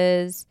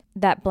dresses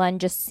that blend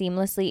just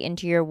seamlessly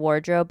into your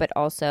wardrobe, but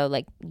also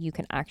like you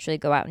can actually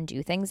go out and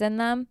do things in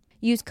them.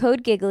 Use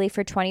code GIGGLY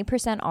for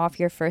 20% off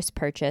your first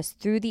purchase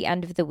through the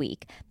end of the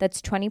week.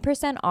 That's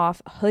 20%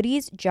 off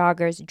hoodies,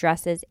 joggers,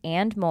 dresses,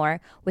 and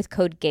more with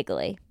code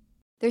GIGGLY.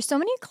 There's so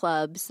many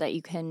clubs that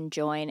you can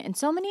join and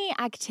so many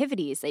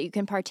activities that you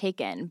can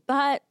partake in,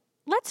 but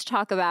let's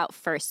talk about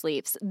First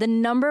Leaps, the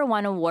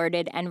 #1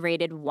 awarded and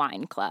rated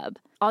wine club.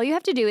 All you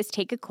have to do is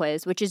take a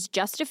quiz, which is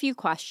just a few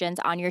questions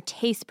on your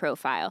taste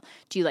profile.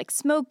 Do you like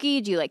smoky?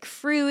 Do you like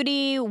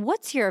fruity?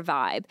 What's your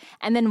vibe?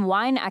 And then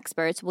wine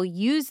experts will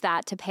use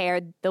that to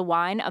pair the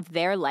wine of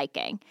their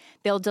liking.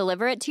 They'll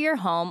deliver it to your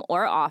home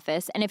or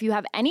office, and if you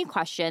have any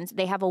questions,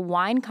 they have a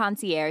wine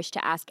concierge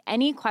to ask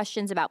any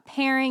questions about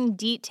pairing,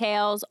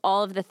 details,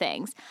 all of the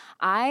things.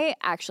 I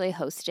actually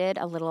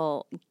hosted a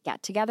little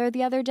get-together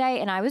the other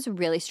day, and I was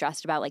really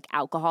stressed about like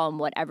alcohol and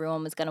what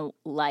everyone was going to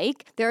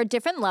like. There are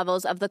different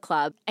levels of the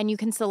club, and you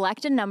can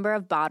select a number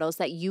of bottles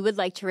that you would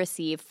like to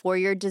receive for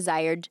your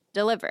desired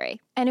delivery.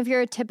 And if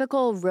you're a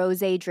typical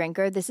rosé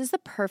drinker, this is the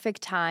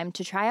perfect time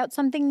to try out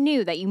something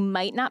new that you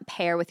might not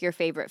pair with your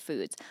favorite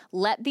foods.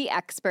 Let the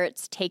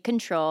experts take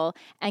control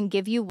and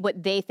give you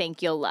what they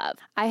think you'll love.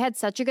 I had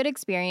such a good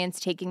experience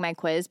taking my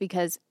quiz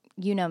because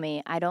you know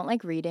me, I don't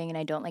like reading and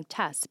I don't like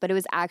tests, but it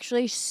was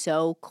actually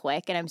so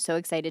quick and I'm so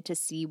excited to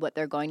see what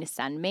they're going to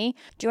send me.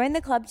 Join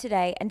the club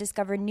today and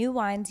discover new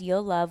wines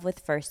you'll love with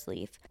First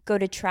Leaf. Go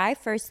to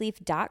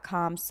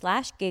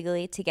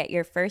tryfirstleaf.com/giggly to get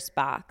your first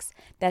box.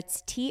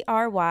 That's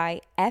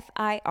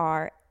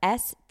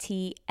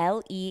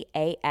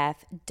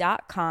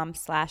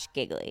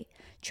tryfirstleaf.com/giggly.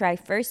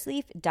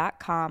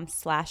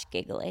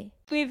 Tryfirstleaf.com/giggly.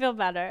 We feel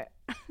better.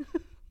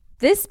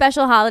 This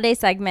special holiday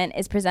segment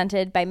is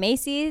presented by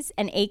Macy's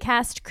and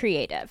Acast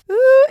Creative.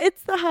 Ooh,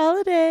 it's the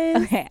holidays.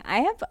 Okay, I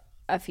have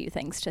a few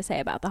things to say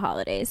about the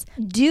holidays.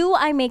 Do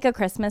I make a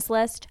Christmas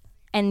list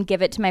and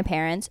give it to my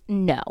parents?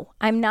 No.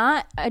 I'm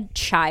not a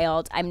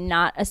child. I'm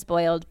not a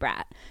spoiled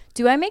brat.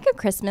 Do I make a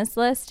Christmas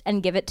list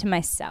and give it to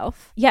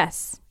myself?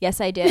 Yes.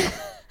 Yes, I do.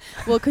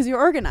 Well, because you're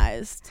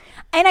organized.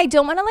 And I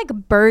don't want to like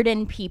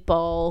burden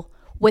people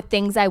with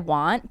things I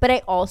want, but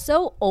I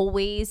also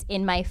always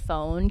in my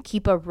phone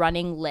keep a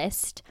running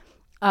list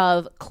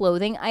of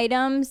clothing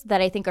items that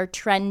I think are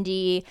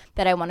trendy,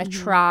 that I want to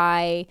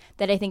try,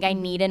 that I think I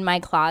need in my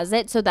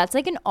closet. So that's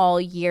like an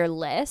all year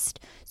list.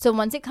 So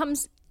once it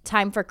comes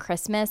time for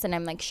Christmas and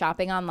I'm like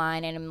shopping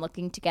online and I'm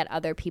looking to get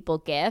other people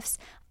gifts,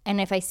 and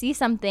if I see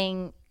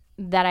something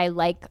that I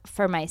like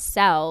for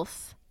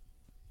myself,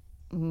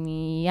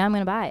 yeah, I'm going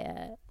to buy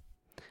it.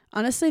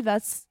 Honestly,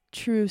 that's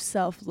true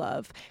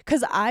self-love,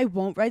 because I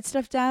won't write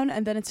stuff down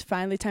and then it's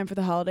finally time for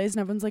the holidays and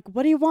everyone's like,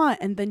 what do you want?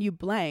 And then you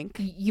blank.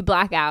 You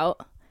black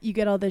out. You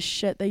get all this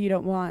shit that you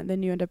don't want,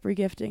 then you end up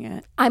regifting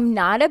it. I'm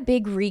not a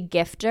big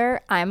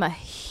regifter. I'm a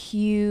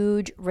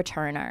huge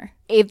returner.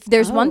 If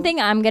there's one thing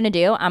I'm going to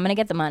do, I'm going to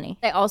get the money.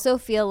 I also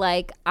feel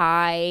like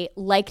I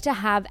like to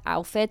have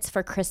outfits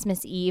for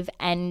Christmas Eve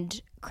and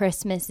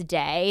Christmas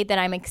Day that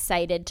I'm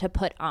excited to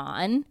put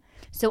on.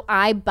 So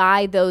I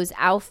buy those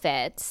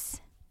outfits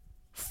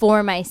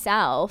for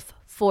myself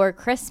for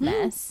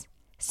Christmas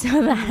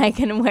so that I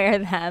can wear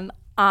them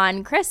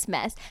on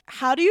Christmas.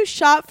 How do you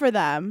shop for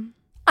them?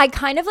 I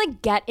kind of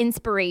like get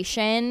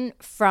inspiration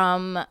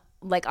from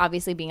like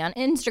obviously being on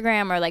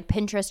Instagram or like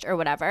Pinterest or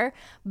whatever.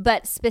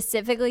 But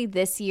specifically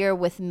this year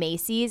with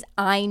Macy's,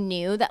 I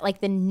knew that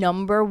like the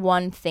number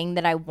one thing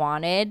that I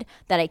wanted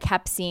that I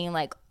kept seeing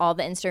like all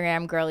the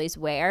Instagram girlies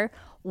wear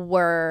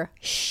were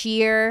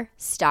sheer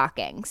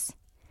stockings.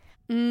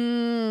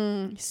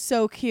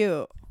 So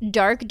cute.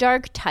 Dark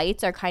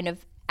tights are kind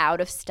of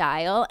out of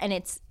style,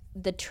 and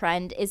the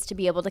trend is to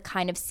be able to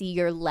kind of see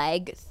your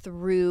leg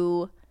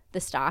through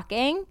the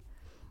stocking.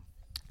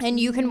 And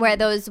you can wear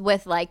those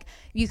with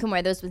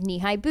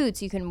knee-high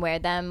boots. You can wear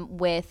them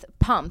with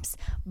pumps.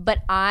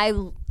 But I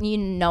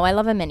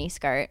love a mini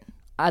skirt.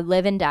 I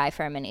live and die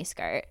for a mini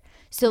skirt.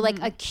 So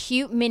like a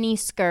cute mini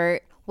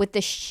skirt with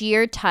the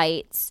sheer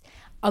tights,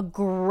 a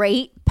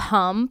great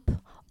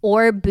pump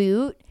or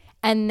boot,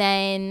 and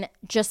then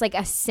just like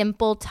a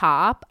simple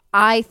top,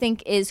 I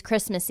think is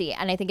Christmassy.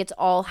 And I think it's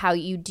all how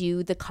you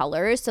do the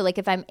colors. So like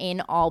if I'm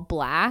in all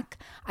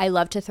black, I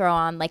love to throw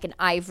on like an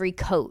ivory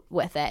coat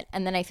with it.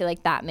 And then I feel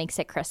like that makes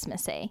it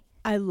Christmassy.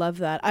 I love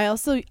that.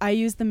 I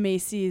use the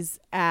Macy's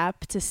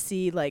app to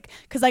see like,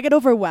 because I get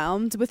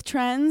overwhelmed with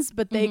trends,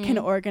 but they can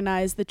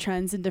organize the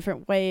trends in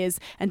different ways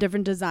and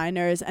different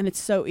designers, and it's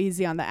so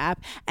easy on the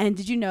app. And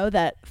did you know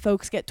that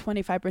folks get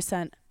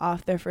 25%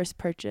 off their first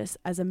purchase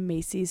as a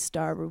Macy's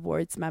Star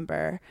Rewards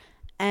member,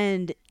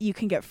 and you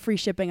can get free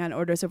shipping on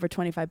orders over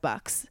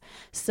 $25?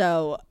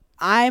 So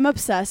I'm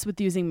obsessed with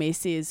using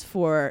Macy's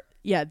for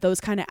those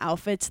kind of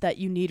outfits that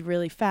you need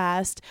really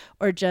fast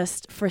or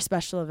just for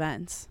special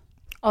events.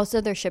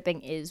 Also, their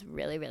shipping is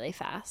really, really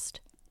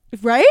fast.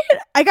 Right?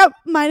 I got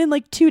mine in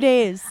like 2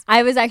 days.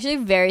 I was actually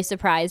very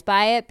surprised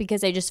by it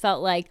because I just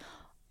felt like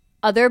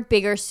other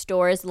bigger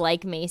stores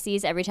like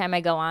Macy's, every time I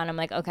go on, I'm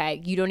like,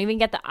 okay, you don't even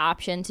get the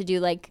option to do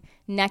like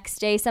next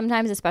day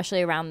sometimes,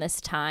 especially around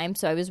this time.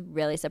 So I was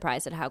really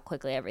surprised at how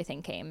quickly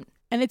everything came.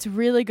 And it's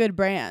really good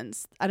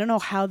brands. I don't know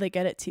how they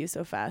get it to you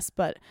so fast,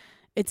 but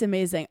it's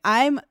amazing.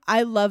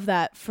 I love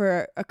that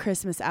for a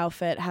Christmas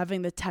outfit,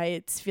 having the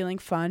tights, feeling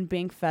fun,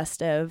 being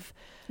festive.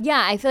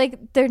 Yeah, I feel like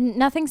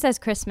nothing says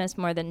Christmas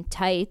more than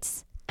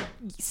tights.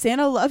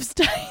 Santa loves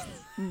tights.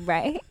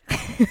 Right?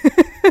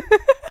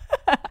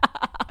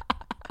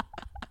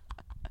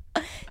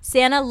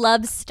 Santa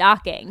loves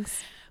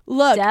stockings.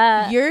 Look,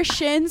 Duh. Your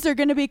shins are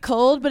going to be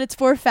cold, but it's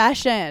for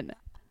fashion.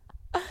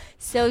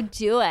 So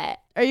do it.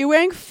 Are you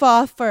wearing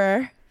faux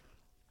fur?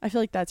 I feel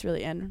like that's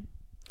really in.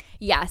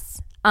 Yes.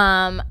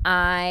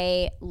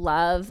 I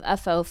love a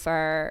faux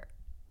fur,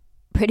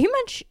 pretty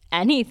much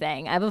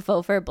anything. I have a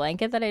faux fur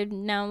blanket that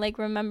I'm now like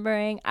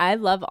remembering. I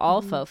love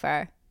all faux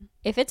fur.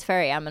 If it's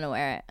furry, I'm going to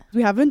wear it.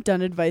 We haven't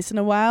done advice in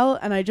a while,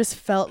 and I just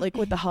felt like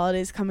with the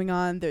holidays coming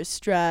on, there's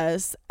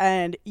stress,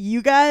 and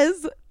you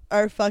guys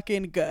are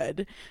fucking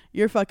good.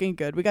 You're fucking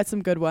good. We got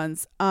some good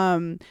ones.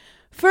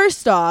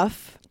 First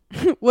off,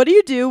 what do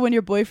you do when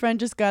your boyfriend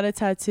just got a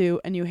tattoo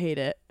and you hate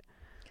it?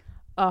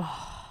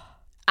 Oh,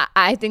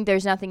 I think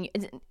there's nothing.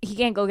 He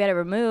can't go get it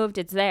removed.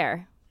 It's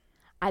there.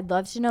 I'd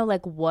love to know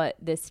like what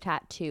this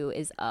tattoo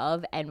is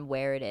of and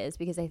where it is,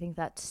 because I think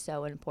that's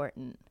so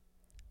important.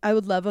 I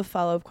would love a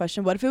follow-up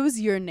question. What if it was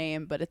your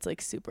name, but it's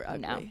like super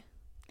ugly?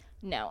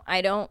 No,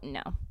 I don't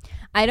know.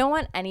 I don't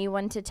want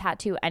anyone to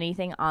tattoo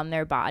anything on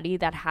their body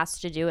that has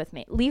to do with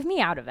me. Leave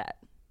me out of it.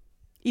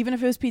 Even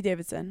if it was Pete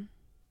Davidson.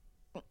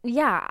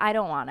 Yeah, I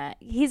don't want it.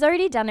 He's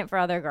already done it for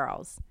other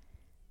girls.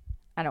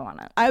 I don't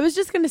want it. I was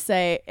just going to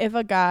say, if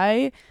a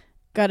guy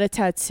got a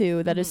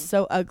tattoo that is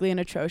so ugly and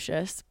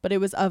atrocious, but it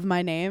was of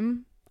my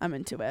name, I'm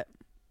into it.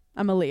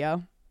 I'm a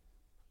Leo.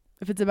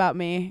 If it's about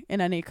me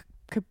in any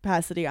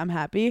capacity, I'm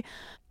happy.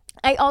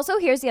 I also,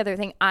 here's the other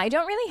thing. I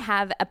don't really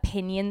have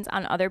opinions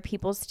on other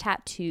people's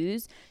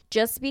tattoos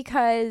just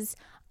because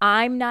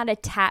I'm not a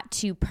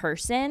tattoo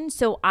person.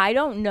 So I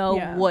don't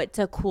know what's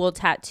a cool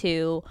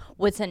tattoo,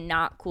 what's a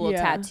not cool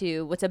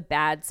tattoo, what's a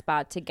bad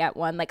spot to get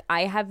one. Like,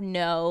 I have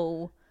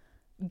no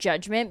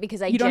judgment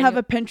because you don't have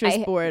a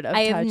Pinterest board of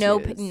tattoos.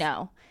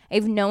 I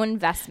have no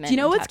investment. Do you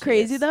know what's tattoos.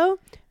 crazy though?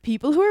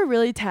 People who are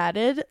really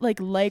tatted like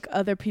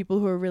other people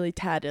who are really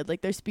tatted.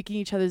 Like, they're speaking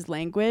each other's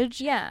language.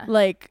 Yeah.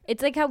 Like,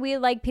 it's like how we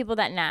like people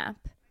that nap.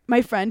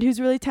 My friend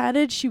who's really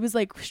tatted, she was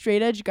like,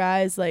 straight edge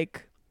guys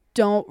like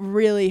don't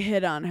really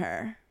hit on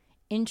her.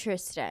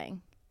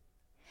 Interesting.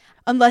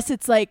 Unless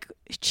it's like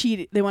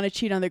they want to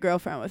cheat on their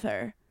girlfriend with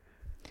her.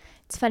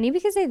 It's funny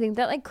because I think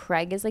that like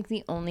Craig is like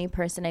the only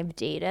person I've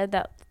dated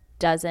that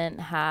doesn't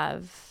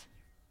have,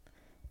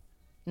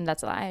 and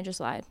that's a lie. I just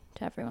lied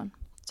to everyone.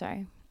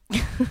 Sorry.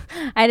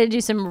 I had to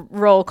do some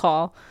roll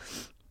call.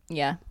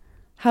 Yeah.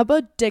 How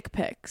about dick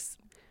pics?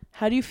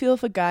 How do you feel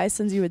if a guy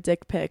sends you a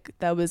dick pic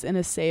that was in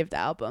a saved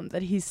album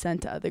that he's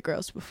sent to other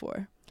girls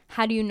before?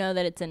 How do you know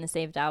that it's in a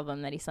saved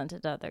album that he sent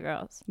it to other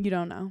girls? You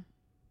don't know.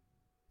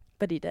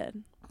 But he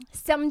did.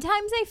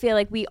 Sometimes I feel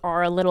like we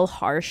are a little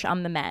harsh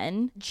on the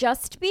men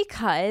just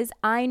because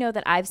I know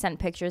that I've sent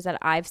pictures that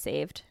I've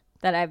saved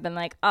that I've been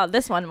like, oh,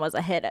 this one was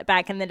a hit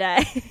back in the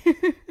day.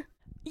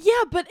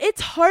 Yeah, but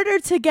it's harder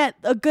to get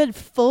a good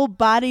full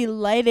body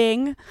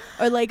lighting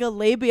or like a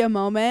labia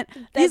moment.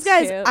 These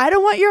guys, true. I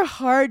don't want your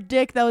hard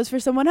dick that was for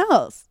someone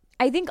else.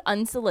 I think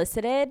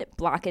unsolicited,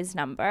 block his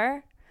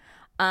number.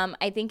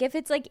 I think if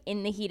it's like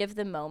in the heat of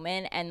the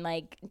moment and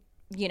like,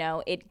 you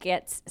know, it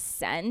gets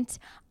sent,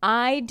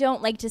 I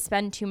don't like to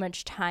spend too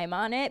much time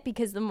on it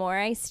because the more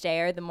I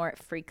stare, the more it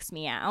freaks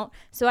me out.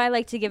 So I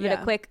like to give it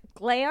a quick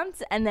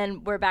glance and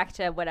then we're back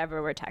to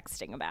whatever we're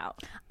texting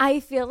about. I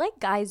feel like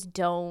guys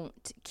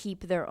don't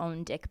keep their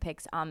own dick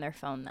pics on their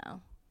phone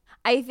though.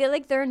 I feel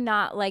like they're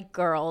not like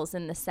girls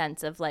in the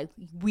sense of like,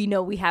 we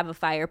know we have a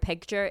fire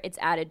picture. It's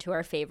added to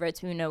our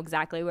favorites. We know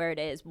exactly where it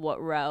is,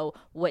 what row,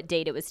 what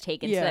date it was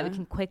taken so that we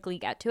can quickly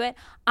get to it.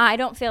 I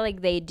don't feel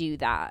like they do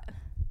that.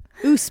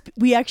 Ooh,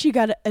 we actually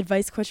got an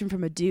advice question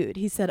from a dude.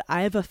 He said,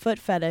 I have a foot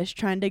fetish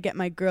trying to get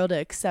my girl to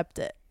accept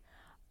it.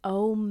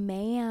 Oh,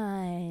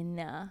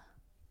 man.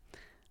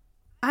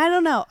 I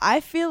don't know. I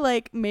feel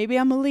like maybe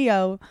I'm a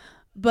Leo,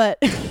 but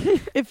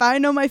if I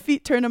know my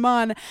feet turn them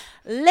on,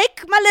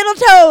 lick my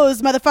little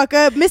toes,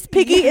 motherfucker. Miss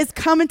Piggy is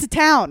coming to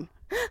town.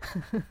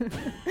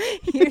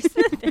 Here's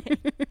the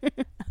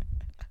thing.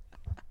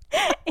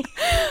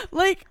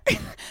 Like,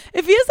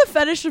 if he has a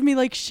fetish of me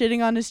like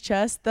shitting on his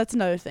chest, that's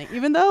another thing.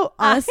 Even though,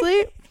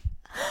 honestly,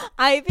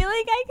 I feel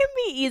like I can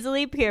be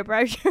easily peer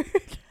pressured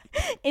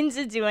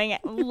into doing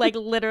like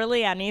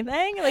literally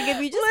anything. Like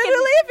if you just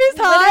if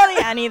he's hot,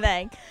 literally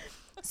anything.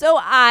 So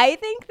I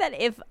think that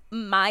if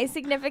my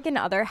significant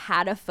other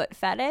had a foot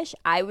fetish,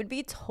 I would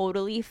be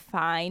totally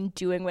fine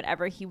doing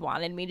whatever he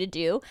wanted me to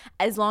do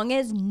as long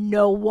as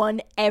no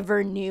one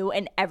ever knew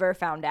and ever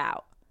found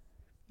out.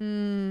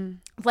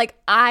 Like,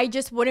 I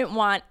just wouldn't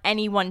want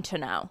anyone to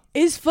know.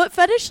 Is foot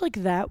fetish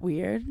like that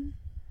weird?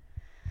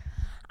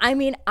 I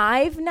mean,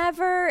 I've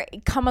never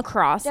come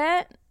across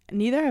it.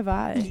 Neither have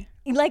I.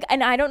 Like,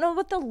 and I don't know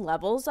what the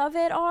levels of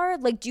it are.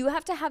 Like, do you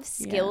have to have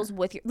skills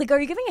with your, like, are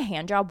you giving a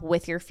hand job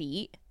with your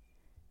feet?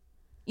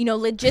 You know,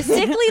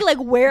 logistically, like,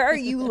 where are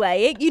you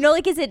laying? You know,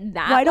 like, is it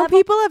that Why don't level?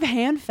 people have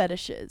hand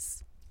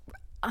fetishes?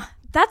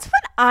 That's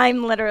what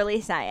I'm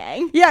literally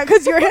saying. Yeah,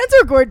 because your hands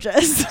are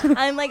gorgeous.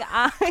 I'm like,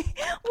 I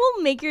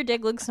will make your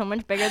dick look so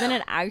much bigger than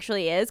it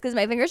actually is because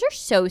my fingers are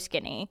so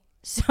skinny.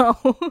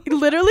 So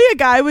literally a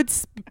guy would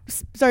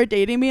start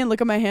dating me and look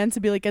at my hands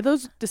and be like, get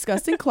those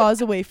disgusting claws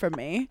away from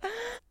me.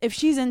 If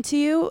she's into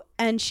you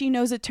and she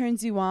knows it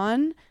turns you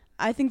on,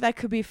 I think that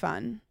could be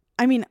fun.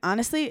 I mean,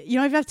 honestly, you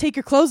don't even have to take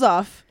your clothes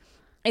off.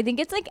 I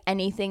think it's like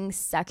anything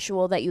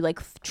sexual that you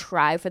like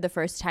try for the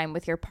first time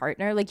with your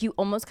partner. Like you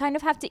almost kind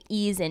of have to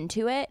ease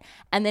into it.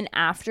 And then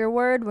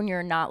afterward, when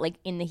you're not like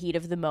in the heat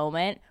of the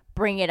moment,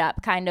 bring it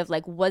up kind of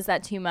like, was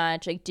that too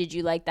much? Like, did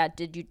you like that?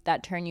 Did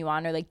that turn you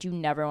on? Or like, do you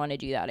never want to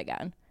do that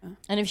again?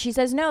 And if she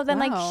says no, then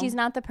like she's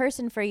not the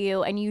person for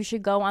you. And you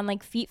should go on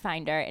like Feet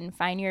Finder and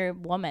find your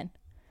woman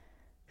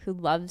who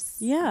loves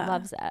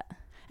it.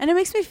 And it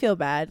makes me feel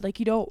bad. Like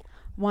you don't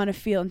want to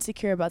feel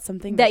insecure about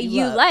something that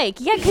you love.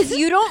 like. Yeah, because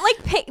you don't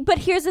like pick. But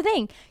here's the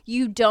thing.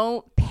 You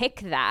don't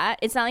pick that.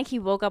 It's not like he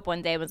woke up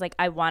one day and was like,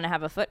 I want to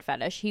have a foot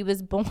fetish. He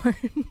was born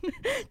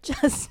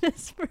just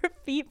for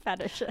feet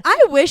fetishes.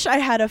 I wish I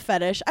had a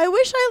fetish. I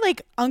wish I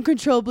like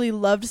uncontrollably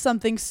loved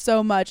something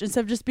so much instead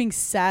of just being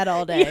sad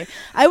all day. Yeah.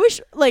 I wish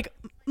like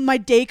my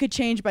day could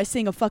change by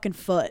seeing a fucking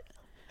foot.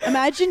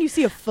 Imagine you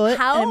see a foot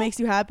and it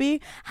makes you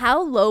happy.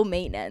 How low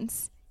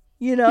maintenance.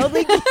 You know,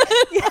 like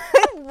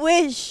I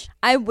wish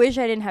I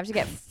didn't have to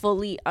get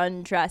fully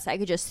undressed. I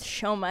could just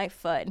show my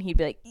foot and he'd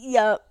be like,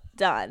 yep,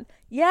 done.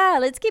 Yeah,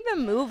 let's keep it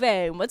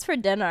moving. What's for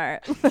dinner?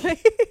 You could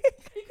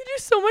do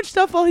so much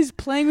stuff while he's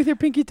playing with your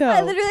pinky toe.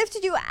 I literally have to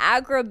do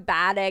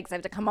acrobatics. I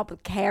have to come up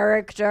with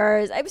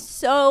characters. I have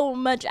so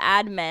much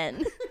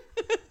admin.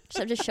 Just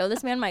have to show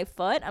this man my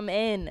foot. I'm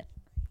in.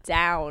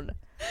 Down.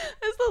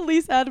 That's the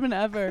least admin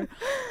ever.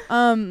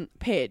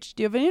 Paige,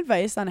 do you have any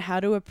advice on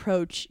how to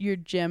approach your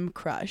gym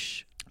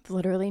crush? I've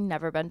literally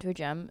never been to a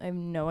gym. I have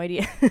no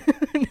idea.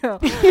 No.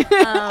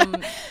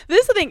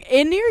 This is the thing.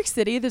 In New York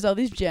City, there's all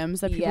these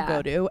gyms that people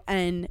go to,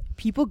 and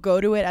people go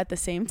to it at the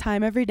same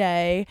time every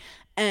day,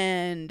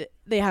 and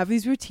they have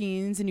these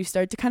routines, and you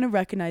start to kind of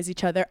recognize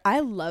each other. I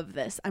love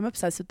this. I'm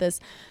obsessed with this,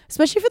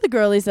 especially for the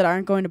girlies that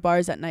aren't going to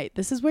bars at night.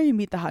 This is where you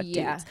meet the hot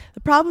dudes.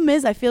 The problem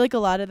is I feel like a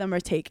lot of them are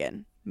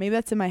taken. Maybe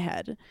that's in my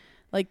head.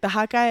 Like the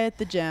hot guy at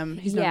the gym,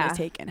 he's normally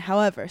taken.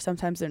 However,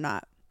 sometimes they're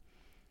not.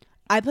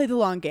 I play the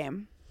long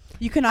game.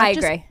 You cannot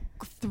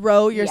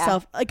throw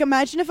yourself. Like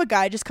imagine if a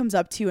guy just comes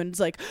up to you and is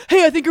like,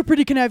 hey, I think you're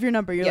pretty. Can I have your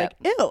number? You're like,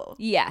 ew.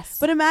 Yes.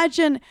 But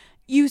imagine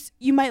you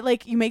might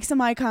like, you make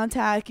some eye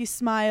contact, you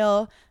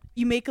smile,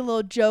 you make a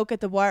little joke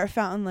at the water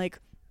fountain like,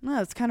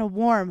 oh, it's kind of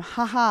warm.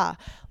 Haha.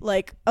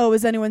 Like, oh,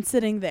 is anyone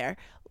sitting there?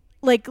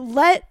 Like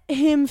let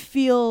him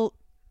feel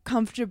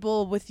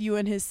comfortable with you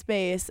in his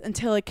space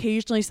until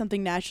occasionally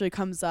something naturally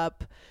comes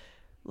up,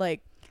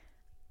 like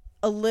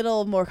a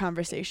little more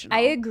conversational.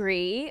 I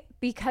agree,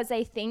 because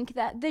I think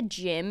that the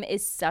gym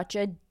is such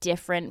a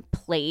different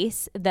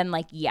place than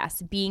like,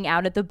 yes, being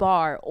out at the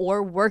bar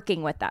or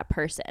working with that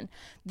person.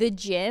 The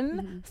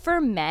gym for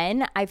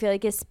men, I feel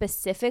like is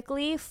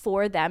specifically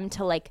for them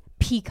to like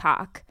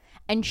peacock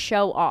and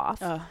show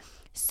off.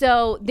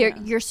 So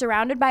you're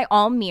surrounded by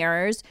all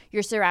mirrors.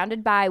 You're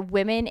surrounded by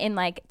women in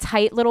like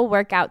tight little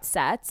workout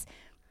sets.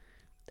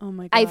 Oh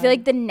my God. I feel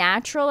like the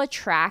natural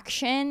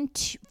attraction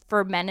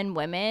for men and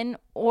women,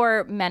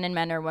 or men and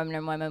men, or women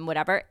and women,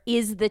 whatever,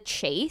 is the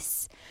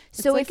chase.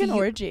 It's so like an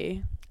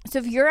orgy. So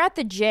if you're at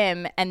the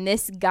gym and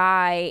this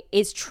guy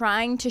is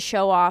trying to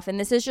show off, and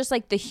this is just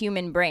like the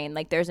human brain,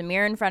 like there's a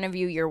mirror in front of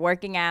you, you're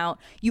working out,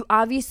 you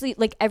obviously,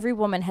 like every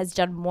woman has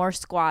done more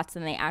squats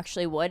than they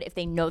actually would if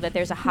they know that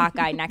there's a hot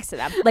guy next to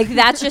them. Like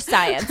that's just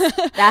science.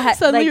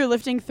 Suddenly you're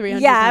lifting 300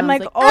 pounds. Yeah, I'm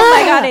like, oh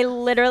my God, I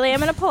literally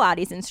am a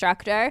Pilates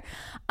instructor.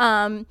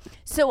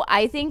 So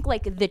I think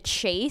like the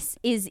chase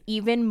is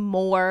even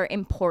more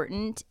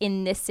important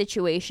in this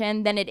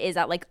situation than it is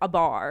at like a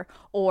bar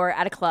or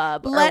at a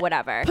club or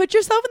whatever. Put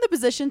yourself in the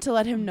position to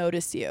let him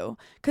notice you,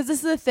 because this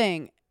is the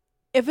thing.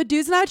 If a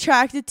dude's not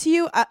attracted to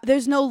you,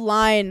 there's no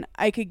line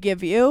I could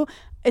give you.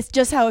 It's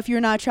just how if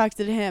you're not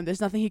attracted to him, there's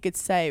nothing he could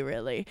say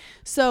really.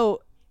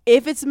 So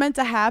if it's meant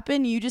to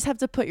happen, you just have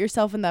to put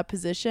yourself in that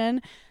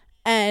position.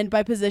 And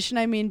by position,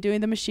 I mean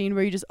doing the machine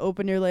where you just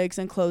open your legs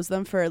and close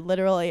them for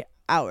literally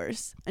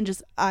hours and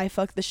just I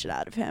fuck the shit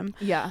out of him.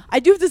 Yeah. I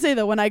do have to say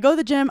though, when I go to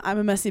the gym, I'm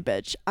a messy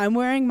bitch. I'm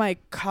wearing my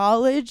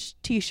college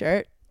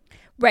t-shirt.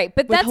 Right,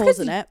 but that's holes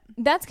in it.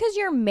 That's because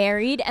you're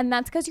married, and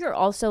that's because you're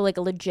also like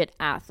a legit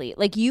athlete.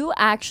 Like you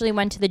actually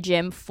went to the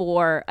gym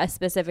for a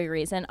specific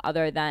reason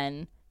other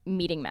than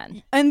meeting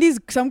men. And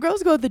some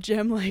girls go to the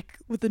gym like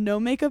with the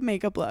no makeup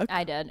look.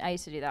 I did. I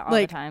used to do that all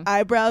like, the time.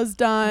 Eyebrows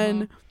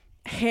done,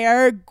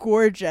 hair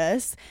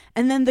gorgeous,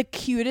 and then the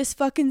cutest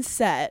fucking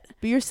set.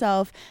 Be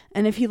yourself,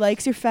 and if he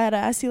likes your fat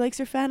ass, he likes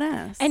your fat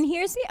ass. And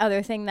here's the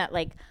other thing that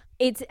like,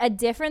 it's a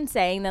different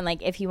saying than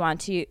like if he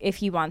wants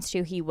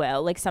to, he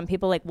will. Like some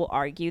people like will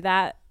argue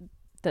that.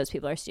 Those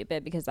people are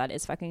stupid because that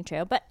is fucking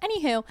true. But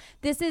anywho,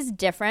 this is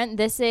different.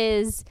 This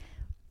is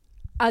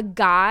a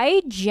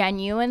guy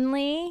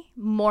genuinely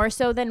more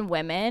so than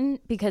women,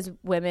 because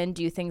women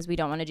do things we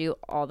don't want to do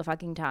all the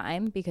fucking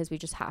time because we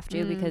just have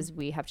to, because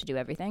we have to do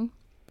everything.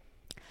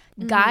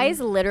 Guys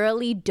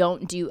literally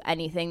don't do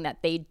anything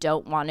that they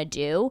don't want to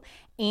do.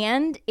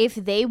 And if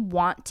they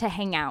want to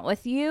hang out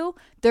with you,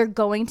 they're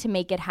going to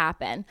make it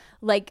happen.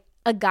 Like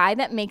a guy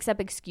that makes up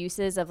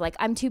excuses of like,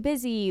 I'm too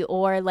busy,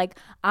 or like,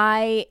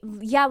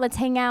 let's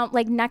hang out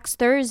like next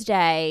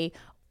Thursday.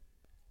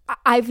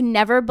 I've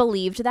never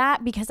believed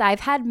that, because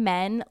I've had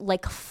men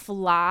like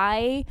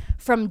fly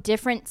from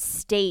different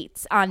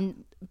states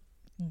on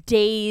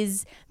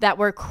days that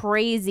were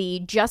crazy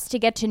just to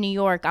get to New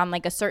York on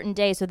like a certain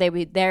day, so they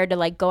were there to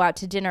like go out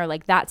to dinner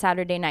like that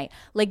Saturday night.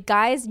 Like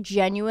guys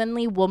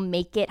genuinely will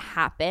make it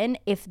happen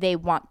if they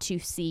want to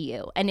see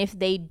you, and if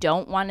they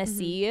don't want to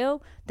see you,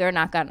 they're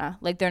not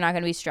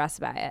gonna be stressed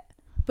by it.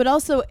 But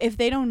also, if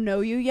they don't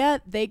know you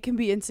yet, they can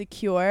be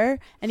insecure.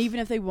 And even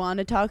if they want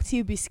to talk to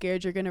you, be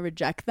scared you're going to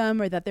reject them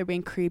or that they're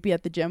being creepy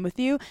at the gym with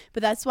you.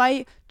 But that's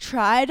why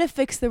try to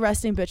fix the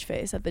resting bitch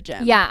face at the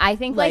gym. Yeah, I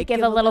think like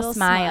give a little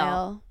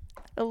smile.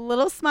 A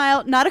little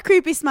smile. Not a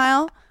creepy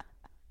smile.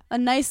 A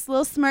nice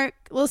little smirk,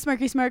 little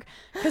smirky smirk.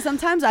 Because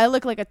sometimes I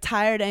look like a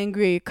tired,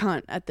 angry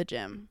cunt at the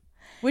gym.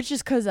 Which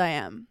is because I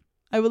am.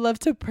 I would love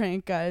to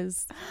prank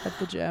guys at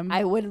the gym.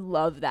 I would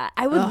love that.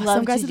 I would love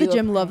some guys to at the do a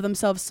gym love prank.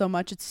 themselves so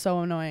much. It's so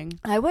annoying.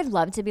 I would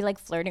love to be like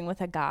flirting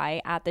with a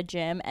guy at the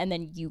gym and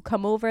then you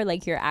come over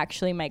like you're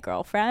actually my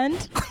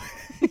girlfriend.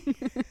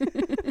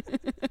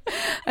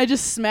 I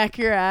just smack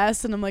your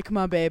ass and I'm like, come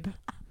on, babe.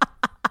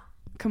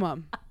 Come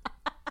on.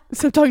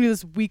 Stop talking to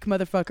this weak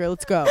motherfucker.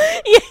 Let's go.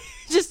 Yeah,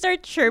 just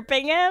start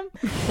chirping him.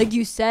 Like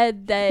you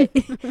said that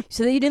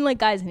you didn't like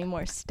guys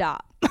anymore.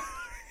 Stop.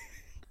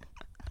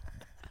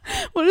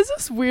 What is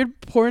this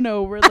weird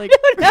porno we're like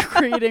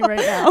creating right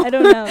now? I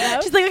don't know.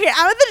 She's like, okay,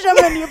 I'm at the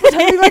gym and you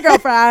pretend to be my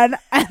girlfriend,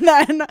 and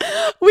then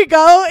we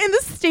go in the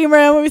steam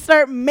room and we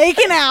start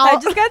making out.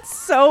 That just got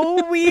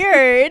so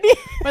weird.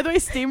 By the way,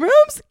 steam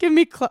rooms give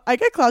me I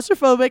get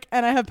claustrophobic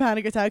and I have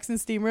panic attacks in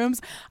steam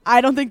rooms. I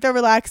don't think they're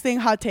relaxing.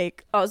 Hot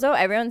take. Also,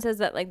 everyone says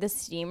that like the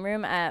steam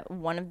room at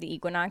one of the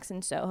Equinox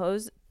in Soho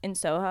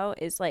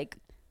is like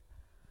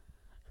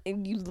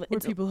Where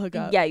people hook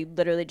up. Yeah, you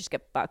literally just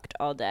get fucked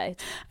all day.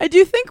 I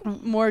do think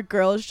more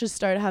girls should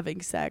start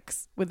having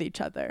sex with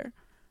each other.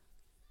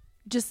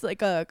 Just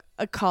like a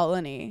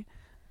colony.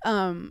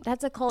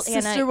 That's a cult,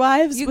 Sister Anna.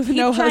 wives You with keep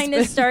no trying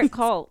husband. to start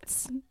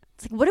cults.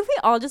 It's like, what if we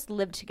all just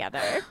lived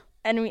together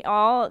and we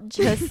all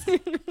just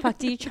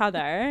fucked each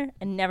other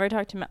and never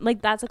talked to men?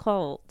 Like, that's a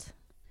cult.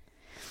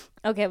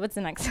 Okay, what's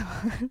the next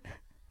one?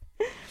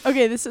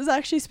 Okay, this is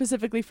actually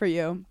specifically for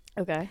you.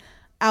 Okay.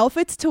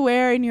 Outfits to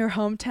wear in your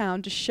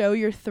hometown to show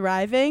you're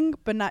thriving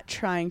but not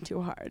trying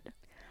too hard.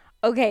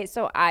 Okay,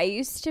 so I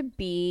used to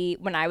be,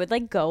 when I would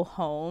like go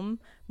home,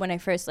 when I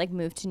first like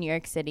moved to New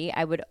York City,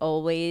 I would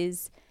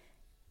always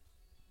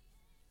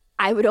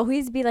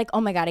be like,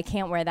 oh my God, I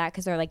can't wear that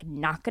because they're like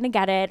not going to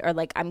get it, or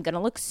like I'm going to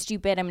look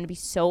stupid. I'm going to be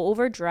so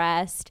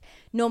overdressed.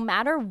 No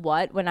matter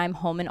what, when I'm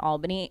home in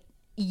Albany,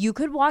 you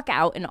could walk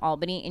out in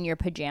Albany in your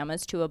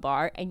pajamas to a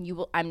bar and you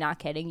will, I'm not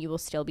kidding, you will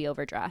still be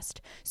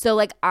overdressed. So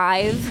like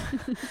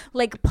I've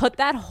like put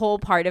that whole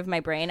part of my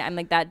brain, I'm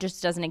like, that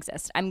just doesn't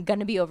exist. I'm going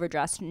to be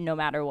overdressed no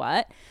matter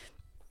what.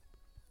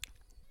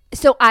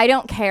 So I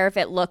don't care if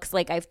it looks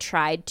like I've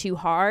tried too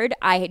hard.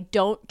 I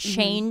don't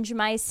change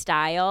my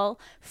style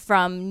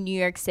from New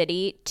York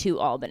City to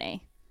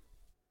Albany.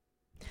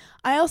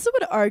 I also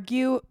would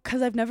argue,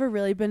 because I've never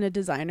really been a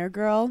designer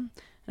girl,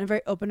 and I'm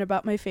very open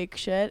about my fake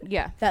shit.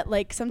 Yeah. That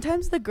like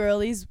sometimes the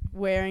girlies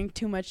wearing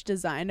too much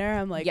designer,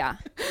 I'm like, Yeah.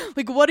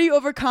 like what are you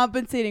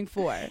overcompensating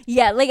for?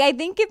 Yeah, like I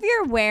think if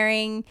you're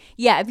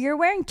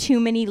wearing too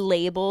many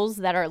labels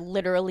that are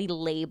literally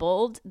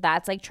labeled,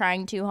 that's like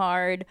trying too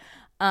hard.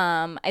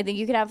 I think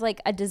you could have like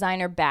a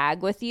designer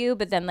bag with you,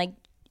 but then like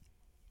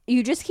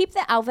you just keep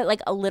the outfit like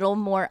a little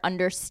more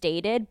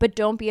understated, but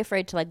don't be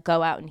afraid to like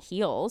go out in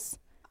heels.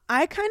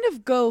 I kind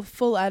of go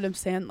full Adam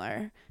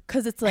Sandler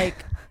because it's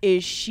like,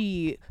 is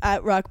she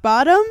at rock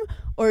bottom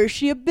or is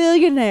she a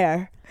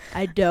billionaire?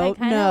 I don't I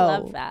kind know.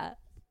 of love that.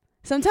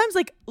 Sometimes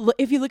like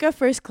if you look at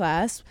First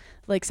Class,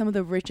 like some of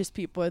the richest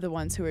people are the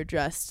ones who are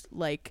dressed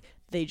like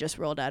they just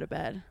rolled out of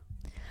bed.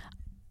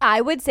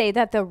 I would say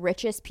that the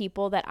richest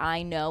people that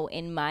I know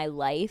in my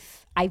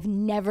life, I've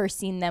never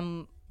seen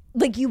them,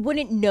 like you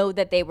wouldn't know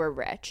that they were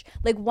rich.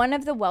 Like one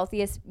of the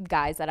wealthiest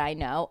guys that I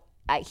know,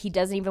 he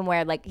doesn't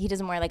wear like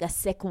a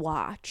sick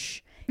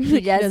watch. He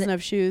doesn't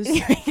have shoes.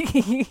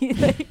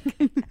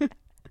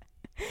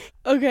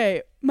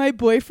 Okay, my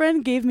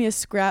boyfriend gave me a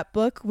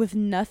scrapbook with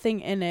nothing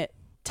in it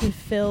to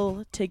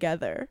fill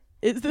together.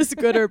 Is this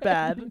good or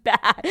bad?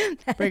 Bad.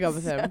 Break up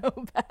with him.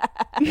 So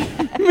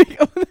bad. Break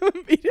up with him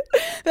immediately.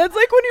 That's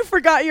like when you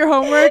forgot your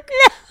homework,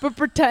 but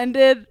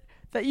pretended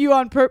that you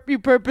you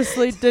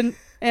purposely didn't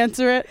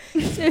answer it.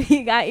 So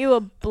he got you a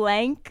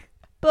blank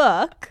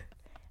book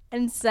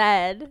and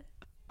said,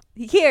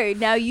 here,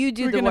 now you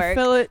do We're the gonna work.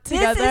 fill it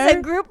together. This is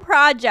a group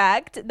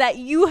project that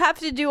you have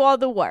to do all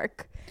the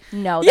work.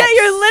 No, Yeah, that's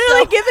you're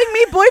literally giving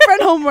me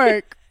boyfriend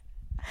homework.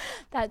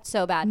 That's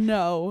so bad.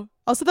 No.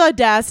 Also the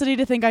audacity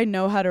to think I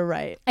know how to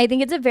write. I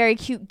think it's a very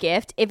cute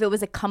gift if it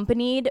was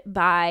accompanied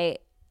by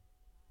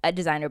a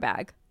designer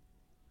bag.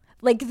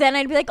 Like then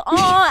I'd be like,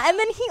 oh, and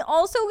then he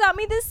also got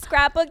me this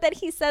scrapbook that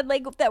he said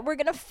like that we're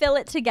gonna fill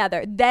it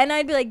together. Then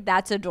I'd be like,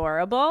 that's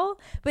adorable.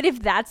 But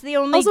if that's the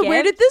only Also, gift,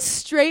 where did this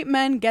straight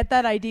men get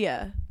that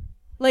idea?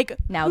 Like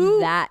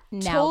who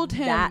told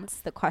him?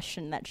 That's the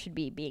question that should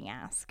be being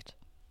asked.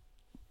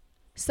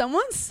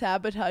 Someone's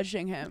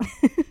sabotaging him.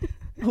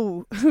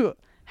 Ooh.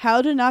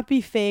 How to not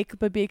be fake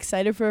but be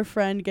excited for a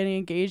friend getting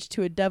engaged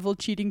to a devil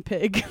cheating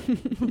pig.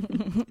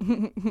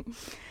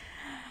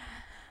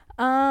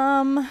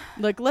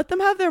 Like let them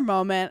have their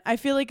moment. I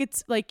feel like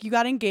it's like you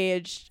got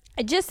engaged.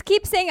 I just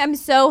keep saying I'm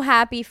so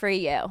happy for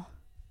you.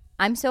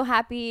 I'm so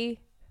happy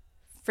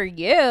for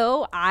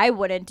you. I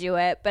wouldn't do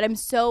it, but I'm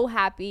so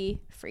happy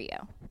for you.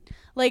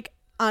 Like,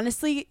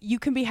 honestly, you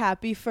can be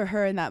happy for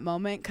her in that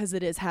moment because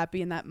it is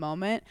happy in that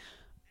moment,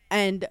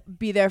 and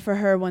be there for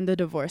her when the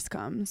divorce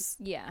comes.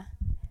 Yeah.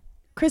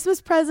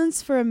 Christmas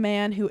presents for a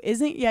man who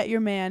isn't yet your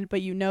man,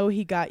 but you know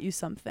he got you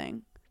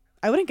something.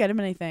 I wouldn't get him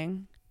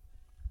anything.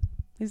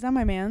 He's not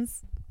my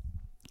man's.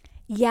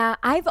 Yeah,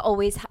 I've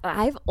always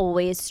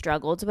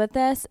struggled with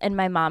this, and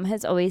my mom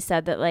has always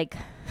said that, like,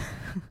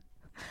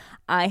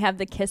 I have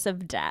the kiss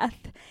of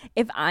death.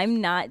 If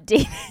I'm not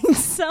dating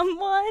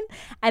someone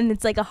and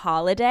it's like a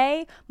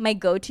holiday, my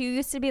go-to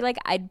used to be like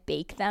I'd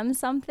bake them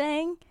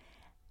something.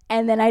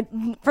 And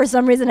then for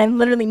some reason, I've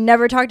literally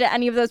never talked to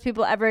any of those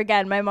people ever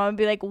again. My mom would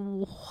be like,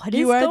 what is going on?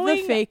 You are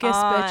the fakest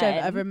bitch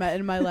I've ever met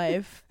in my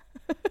life.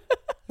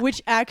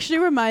 Which actually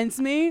reminds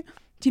me,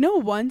 do you know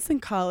once in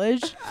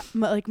college,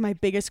 my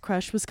biggest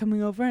crush was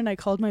coming over and I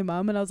called my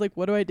mom and I was like,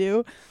 what do I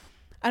do?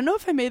 I don't know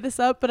if I made this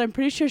up, but I'm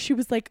pretty sure she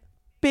was like,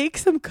 bake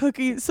some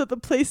cookies so the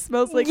place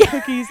smells like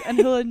cookies and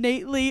he'll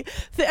innately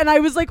and I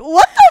was like,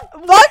 what the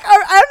fuck?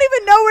 I don't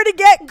even know where to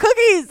get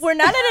cookies. We're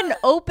not at an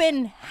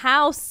open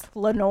house,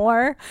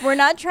 Lenore. We're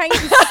not trying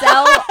to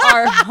sell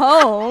our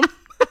home.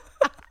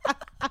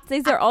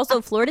 These are also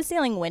floor to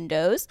ceiling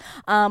windows.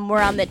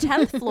 We're on the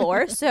 10th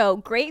floor, so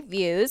great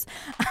views.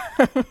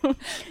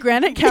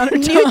 Granite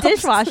countertops. New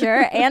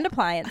dishwasher and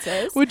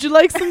appliances. Would you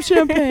like some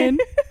champagne?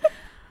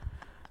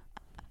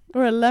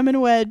 Or a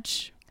lemon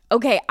wedge?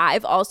 Okay,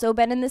 I've also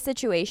been in this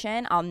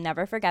situation. I'll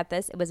never forget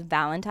this. It was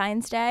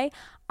Valentine's Day.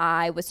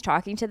 I was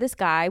talking to this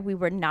guy. We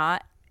were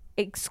not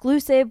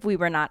exclusive. We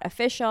were not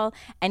official.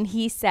 And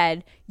he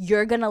said,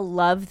 you're going to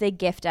love the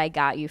gift I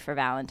got you for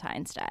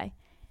Valentine's Day.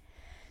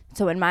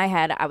 So in my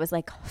head, I was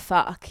like,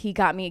 fuck, he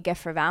got me a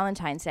gift for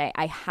Valentine's Day.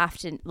 I have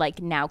to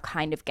like now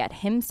kind of get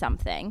him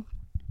something.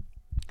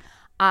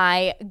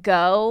 I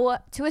go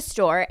to a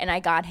store and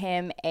I got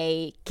him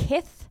a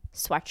Kith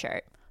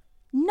sweatshirt.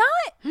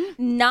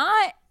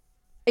 Not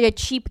a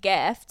cheap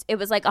gift. It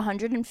was like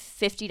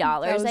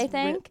 $150, I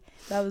think.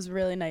 That was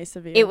really nice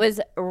of you. It was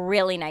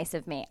really nice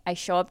of me. I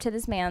show up to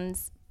this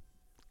man's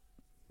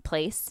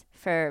place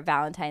for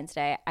Valentine's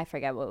Day. I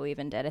forget what we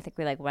even did. I think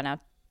we like went out.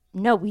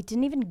 No, we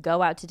didn't even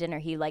go out to dinner.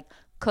 He like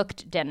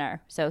cooked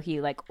dinner. So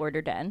he like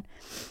ordered in.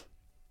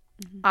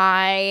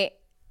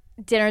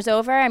 Dinner's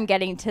over. I'm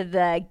getting to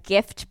the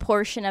gift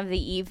portion of the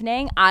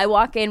evening. I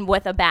walk in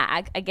with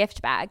a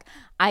gift bag.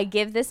 I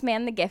give this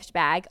man the gift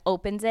bag,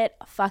 opens it,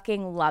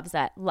 fucking loves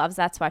it, loves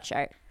that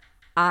sweatshirt.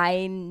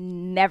 I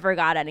never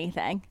got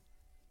anything.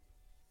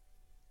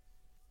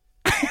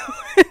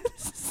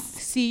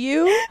 See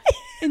you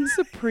in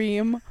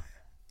Supreme.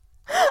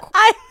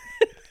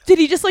 Did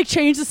he just like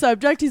change the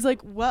subject? He's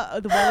like,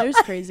 what? The weather's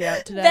crazy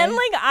out today. Then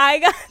like I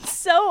got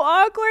so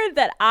awkward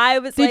that I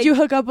was Did you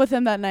hook up with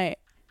him that night?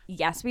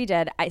 Yes, we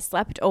did. I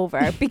slept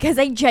over because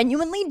I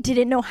genuinely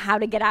didn't know how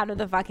to get out of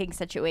the fucking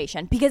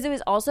situation. Because it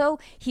was also,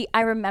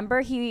 I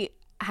remember he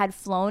had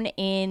flown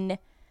in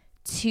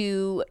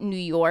to New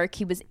York.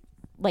 He was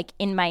like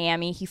in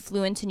Miami. He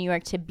flew into New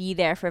York to be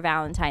there for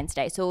Valentine's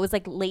Day. So it was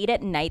like late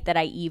at night that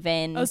I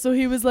even... Oh, so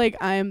he was like,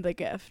 I am the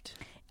gift.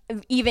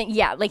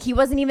 Like he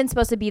wasn't even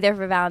supposed to be there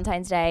for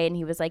Valentine's Day, and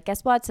he was like,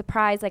 guess what,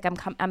 surprise, like I'm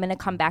gonna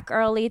come back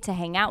early to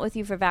hang out with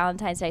you for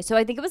Valentine's Day. So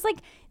I think it was like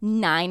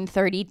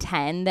 9:30,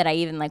 10 that I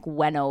even like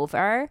went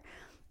over,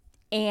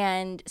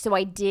 and so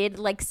I did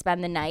like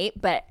spend the night,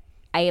 but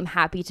I am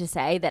happy to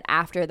say that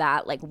after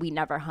that, like we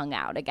never hung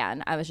out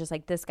again. I was just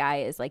like, this guy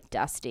is like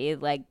dusty,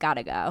 like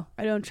gotta go.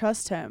 I don't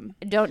trust him.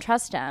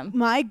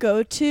 My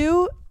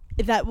go-to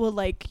that will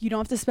like, you don't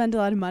have to spend a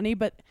lot of money,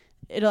 but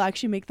it'll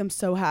actually make them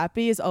so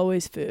happy is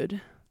always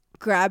food.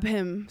 Grab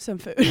him some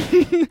food.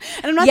 And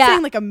I'm not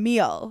saying like a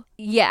meal.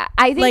 Yeah,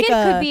 I think like it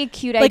could be a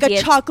cute idea. Like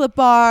a chocolate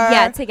bar.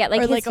 Yeah, to get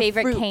like his like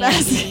favorite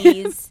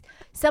candies.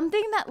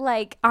 Something that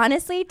like,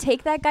 honestly,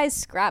 take that guy's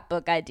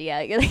scrapbook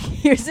idea. You're like,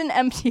 here's an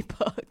empty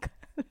book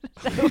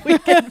that we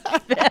can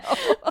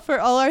fill. For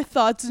all our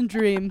thoughts and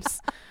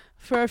dreams.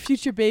 For our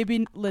future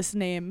baby-less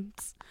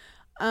names.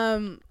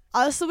 I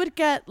also would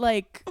get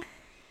like,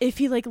 if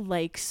he like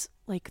likes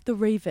like the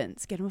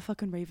Ravens, get him a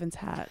fucking Ravens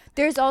hat.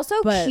 There's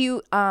also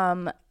cute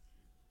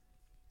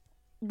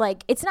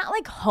like it's not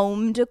like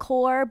home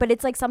decor, but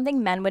it's like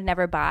something men would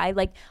never buy,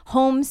 like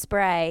home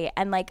spray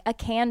and like a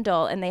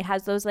candle, and it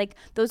has those like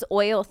those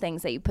oil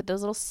things that you put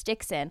those little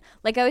sticks in.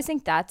 Like I always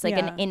think that's like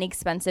an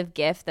inexpensive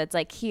gift that's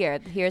like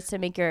here's to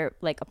make your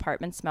like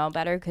apartment smell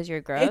better because you're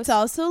gross. It's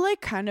also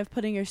like kind of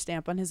putting your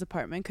stamp on his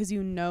apartment because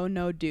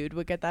no dude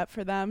would get that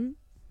for them.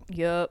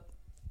 Yup.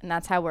 And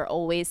that's how we're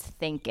always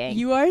thinking.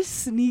 You are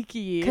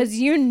sneaky. Because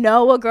you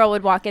know a girl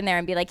would walk in there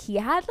and be like, he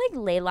had like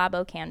Le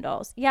Labo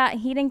candles. Yeah,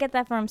 he didn't get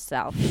that for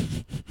himself.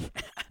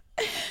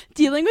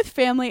 Dealing with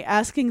family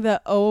asking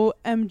the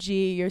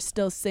OMG, you're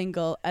still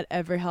single at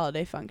every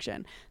holiday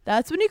function.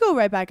 That's when you go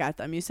right back at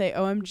them. You say,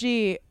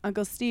 OMG,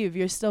 Uncle Steve,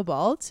 you're still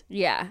bald?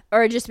 Yeah.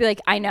 Or just be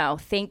like, I know,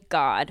 thank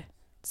God.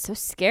 It's so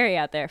scary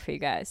out there for you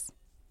guys.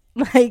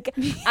 Like,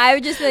 I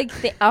would just be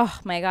like, oh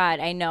my God,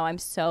 I know, I'm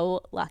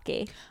so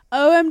lucky.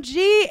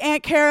 OMG,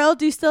 Aunt Carol,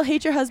 do you still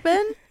hate your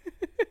husband?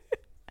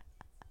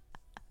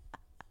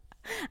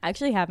 I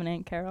actually have an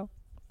Aunt Carol.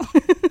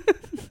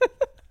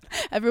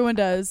 Everyone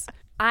does.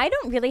 I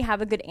don't really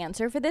have a good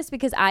answer for this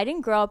because I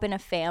didn't grow up in a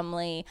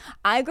family.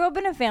 I grew up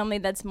in a family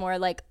that's more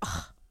like,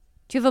 ugh,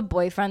 do you have a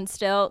boyfriend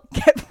still?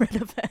 Get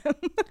rid of him.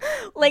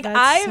 Like,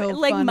 That's so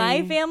my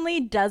funny. family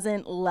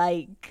doesn't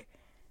like,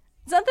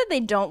 it's not that they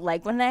don't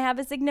like when I have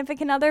a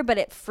significant other, but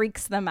it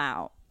freaks them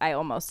out. I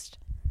almost,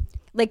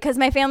 like, because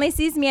my family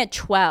sees me at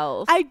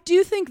 12. I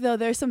do think, though,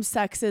 there's some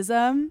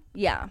sexism.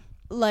 Yeah.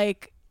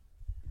 Like,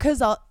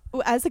 because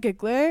as a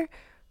giggler,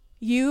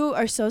 you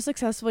are so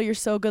successful. You're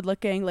so good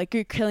looking. Like,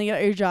 you're killing it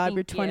at your job.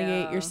 You're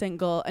 28. you. You're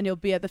single. And you'll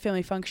be at the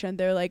family function.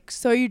 They're like,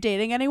 so are you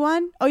dating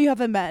anyone? Oh, you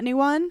haven't met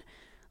anyone?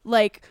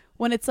 Like,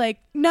 when it's like,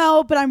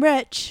 no, but I'm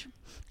rich.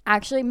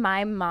 Actually,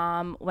 my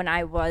mom, when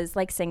I was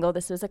like single,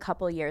 this was a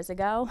couple years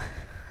ago,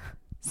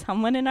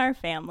 someone in our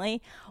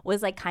family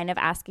was like kind of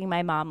asking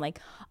my mom like,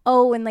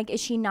 oh, and like,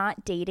 is she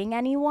not dating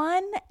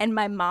anyone? And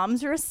my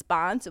mom's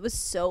response, it was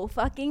so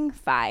fucking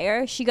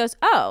fire. She goes,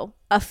 oh,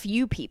 a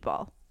few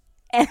people.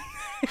 And,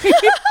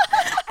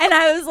 and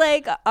I was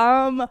like,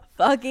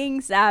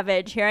 fucking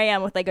savage. Here I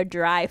am with like a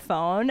dry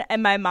phone.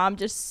 And my mom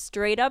just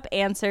straight up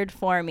answered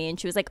for me. And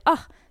she was like,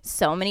 oh,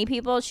 so many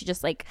people. She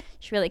just like,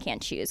 she really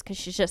can't choose because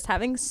she's just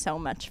having so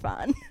much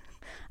fun.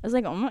 I was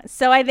like, oh my.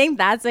 So I think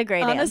that's a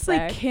great Honestly,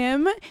 answer.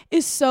 Kim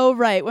is so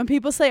right. When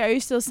people say, are you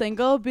still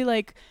single? Be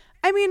like,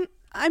 I mean,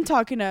 I'm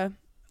talking to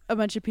a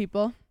bunch of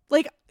people.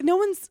 Like, no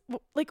one's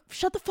like,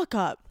 shut the fuck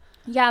up.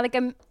 Yeah, like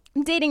I'm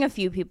dating a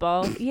few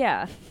people.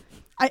 Yeah.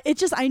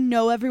 I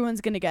know everyone's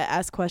going to get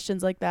asked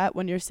questions like that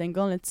when you're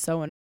single, and it's so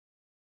annoying.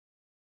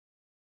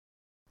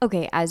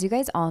 Okay, as you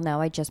guys all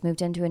know, I just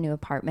moved into a new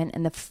apartment,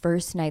 and the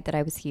first night that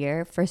I was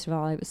here, first of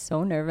all, I was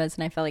so nervous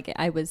and I felt like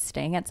I was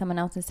staying at someone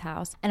else's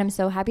house. And I'm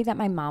so happy that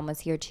my mom was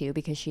here too,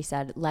 because she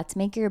said, let's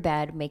make your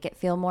bed, make it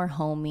feel more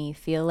homey,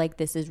 feel like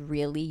this is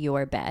really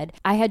your bed.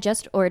 I had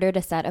just ordered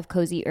a set of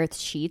Cozy Earth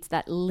sheets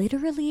that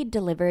literally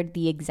delivered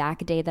the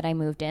exact day that I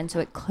moved in, so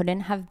it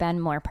couldn't have been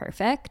more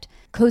perfect.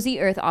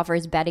 Cozy Earth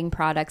offers bedding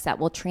products that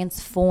will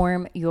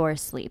transform your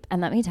sleep.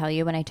 And let me tell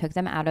you, when I took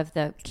them out of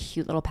the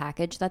cute little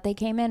package that they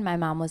came in, my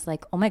mom was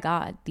like, oh my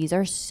God, these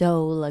are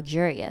so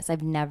luxurious.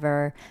 I've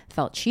never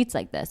felt sheets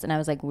like this. And I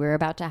was like, we're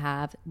about to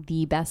have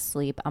the best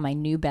sleep on my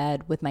new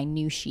bed with my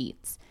new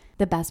sheets.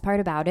 The best part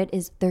about it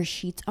is their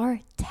sheets are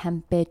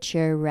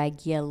temperature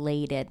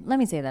regulated. Let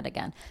me say that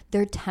again.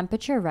 They're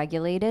temperature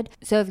regulated.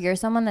 So if you're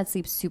someone that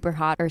sleeps super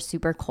hot or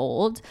super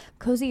cold,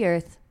 Cozy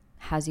Earth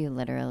has you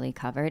literally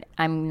covered.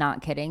 I'm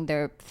not kidding.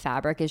 Their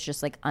fabric is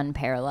just like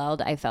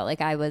unparalleled. I felt like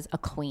I was a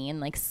queen,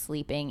 like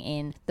sleeping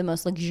in the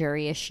most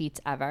luxurious sheets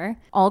ever.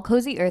 All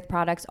Cozy Earth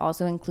products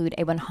also include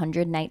a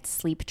 100-night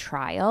sleep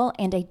trial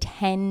and a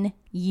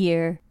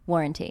 10-year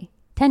warranty.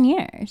 10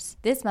 years.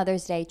 This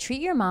Mother's Day, treat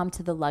your mom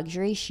to the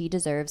luxury she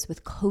deserves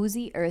with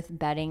Cozy Earth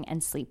bedding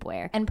and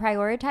sleepwear, and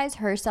prioritize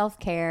her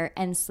self-care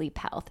and sleep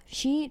health.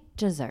 She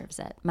deserves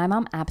it. My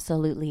mom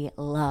absolutely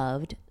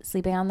loved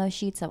sleeping on those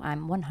sheets, so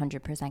I'm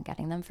 100%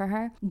 getting them for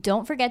her.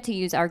 Don't forget to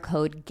use our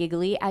code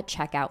GIGGLY at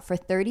checkout for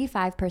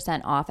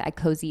 35% off at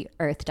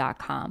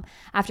CozyEarth.com.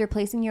 After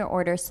placing your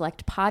order,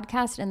 select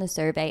podcast in the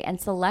survey and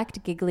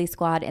select Giggly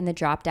Squad in the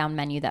drop-down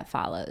menu that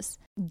follows.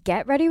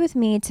 Get ready with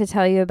me to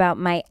tell you about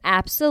my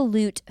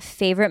absolute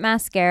favorite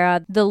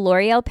mascara, the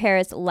L'Oreal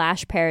Paris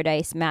Lash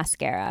Paradise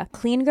Mascara.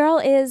 Clean Girl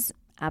is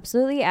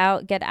absolutely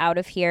out. Get out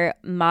of here.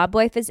 Mob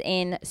Wife is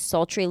in.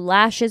 Sultry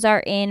lashes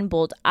are in.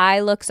 Bold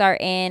eye looks are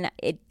in.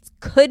 It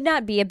could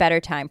not be a better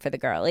time for the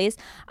girlies.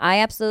 I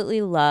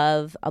absolutely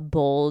love a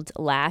bold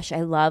lash.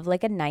 I love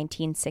like a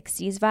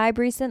 1960s vibe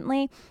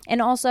recently. And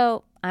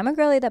also, I'm a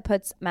girly that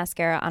puts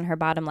mascara on her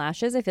bottom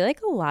lashes. I feel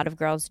like a lot of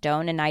girls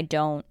don't, and I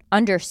don't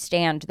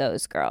understand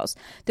those girls.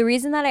 The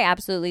reason that I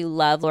absolutely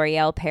love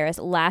L'Oreal Paris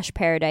Lash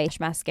Paradise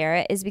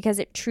Mascara is because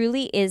it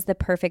truly is the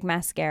perfect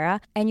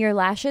mascara, and your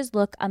lashes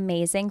look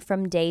amazing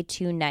from day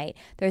to night.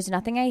 There's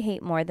nothing I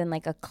hate more than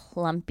like a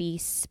clumpy,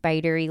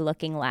 spidery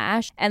looking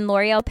lash, and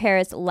L'Oreal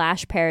Paris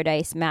Lash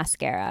Paradise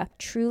Mascara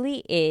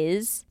truly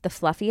is the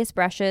fluffiest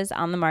brushes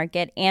on the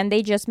market, and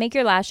they just make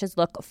your lashes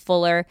look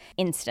fuller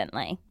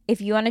instantly. If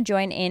you want to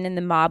join in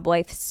the Mob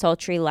Wife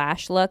sultry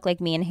lash look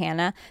like me and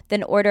Hannah,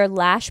 then order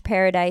Lash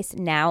Paradise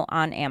now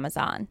on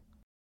Amazon.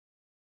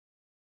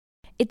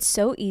 It's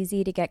so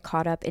easy to get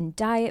caught up in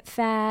diet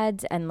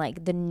fads and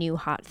like the new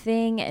hot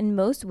thing, and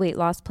most weight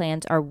loss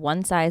plans are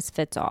one size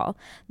fits all.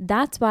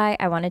 That's why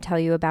I want to tell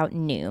you about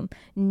Noom.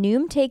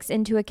 Noom takes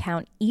into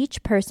account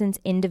each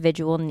person's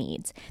individual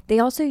needs. They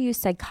also use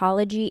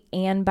psychology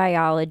and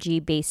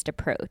biology-based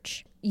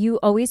approach. You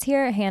always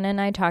hear Hannah and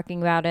I talking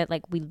about it,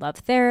 like we love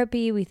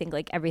therapy, we think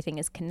like everything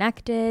is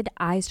connected.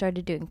 I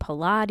started doing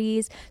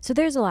Pilates, so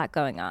there's a lot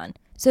going on.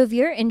 So if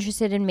you're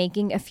interested in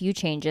making a few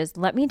changes,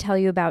 let me tell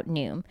you about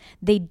Noom.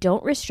 They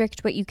don't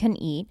restrict what you can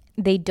eat.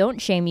 They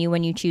don't shame you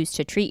when you choose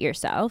to treat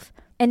yourself.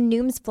 And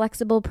Noom's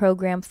flexible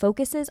program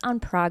focuses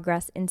on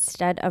progress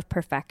instead of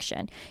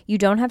perfection. You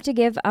don't have to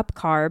give up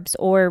carbs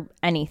or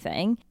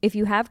anything. If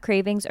you have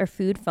cravings or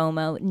food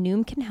FOMO,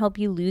 Noom can help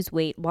you lose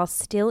weight while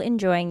still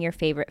enjoying your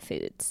favorite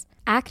foods.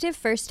 Active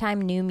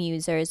first-time Noom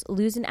users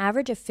lose an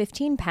average of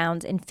 15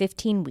 pounds in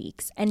 15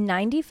 weeks, and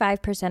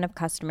 95% of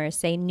customers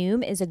say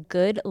Noom is a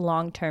good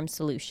long-term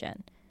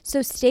solution.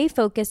 So stay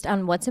focused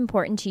on what's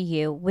important to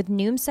you with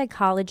Noom's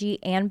psychology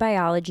and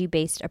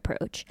biology-based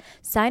approach.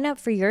 Sign up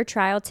for your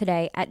trial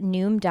today at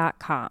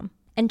Noom.com.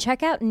 And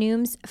check out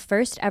Noom's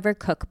first ever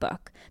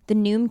cookbook, The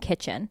Noom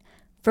Kitchen,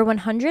 for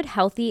 100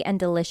 healthy and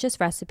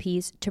delicious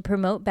recipes to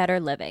promote better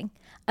living.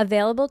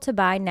 Available to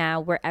buy now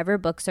wherever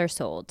books are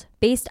sold.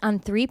 Based on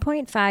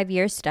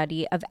 3.5-year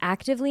study of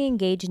actively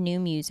engaged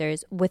Noom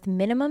users with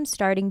minimum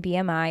starting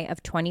BMI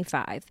of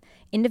 25.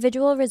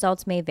 Individual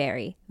results may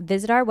vary.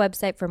 Visit our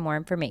website for more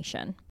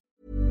information.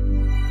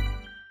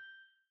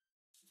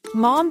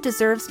 Mom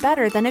deserves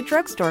better than a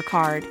drugstore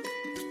card.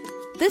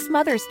 This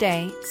Mother's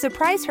Day,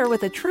 surprise her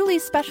with a truly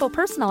special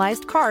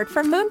personalized card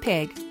from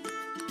Moonpig.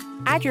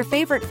 Add your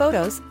favorite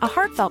photos, a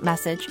heartfelt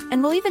message,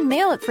 and we'll even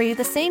mail it for you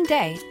the same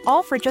day,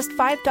 all for just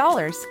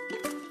 $5.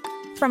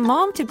 From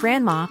mom to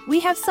grandma, we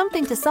have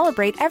something to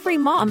celebrate every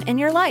mom in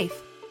your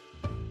life.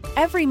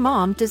 Every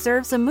mom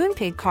deserves a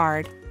Moonpig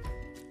card.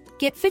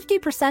 Get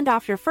 50%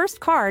 off your first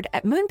card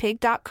at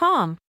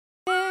moonpig.com.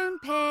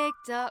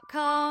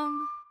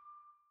 Moonpig.com.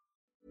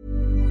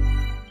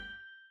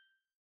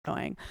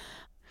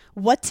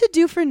 What to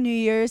do for New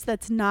Year's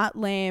that's not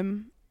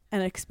lame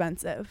and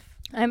expensive?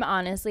 I'm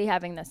honestly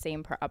having the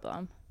same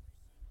problem.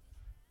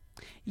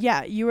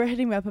 Yeah, you were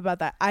hitting me up about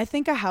that. I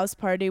think a house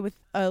party with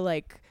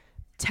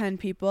 10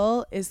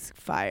 people is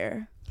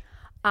fire.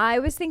 I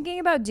was thinking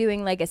about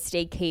doing like a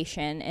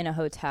staycation in a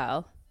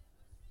hotel.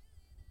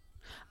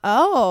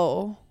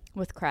 Oh.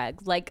 With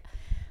Craig. Like,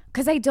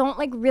 because I don't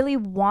really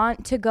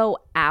want to go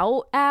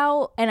out,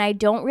 and I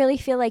don't really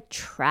feel like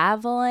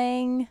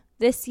traveling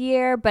this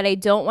year, but I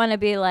don't want to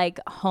be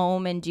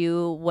home and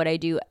do what I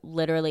do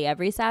literally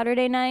every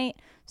Saturday night.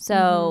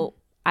 So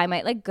I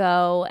might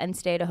go and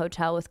stay at a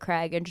hotel with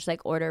Craig and just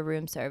order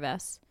room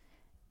service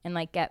and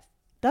get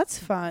that's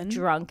fun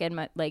drunk in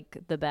my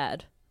the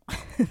bed.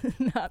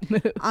 Not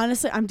move.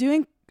 Honestly,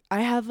 I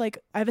have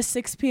a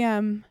 6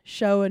 p.m.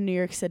 show in New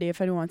York City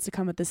if anyone wants to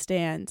come at the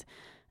Stand,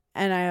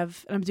 and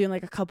I'm doing a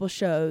couple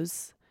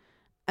shows,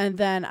 and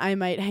then I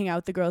might hang out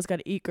with the Girls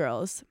Gotta Eat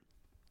girls.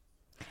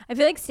 I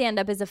feel like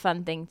stand-up is a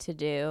fun thing to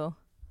do.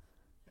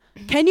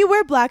 Can you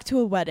wear black to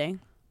a wedding?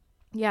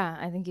 Yeah,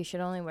 I think you should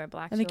only wear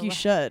black. I think you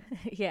should.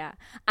 Yeah.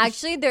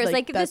 Actually, there's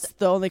that's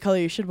the only color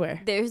you should wear.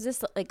 There's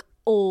this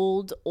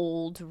old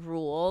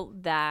rule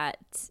that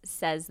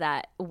says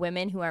that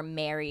women who are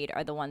married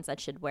are the ones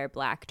that should wear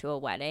black to a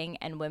wedding,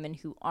 and women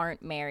who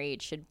aren't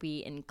married should be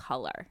in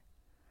color.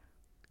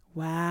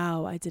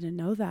 Wow, I didn't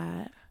know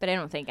that. But I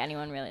don't think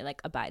anyone really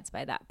abides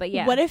by that. But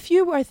yeah. What if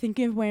you are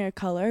thinking of wearing a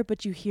color,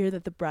 but you hear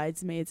that the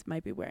bridesmaids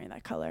might be wearing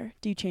that color?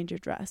 Do you change your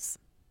dress?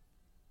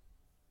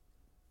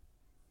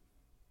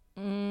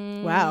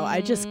 Wow,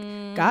 I just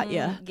got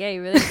you. Yeah,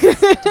 you really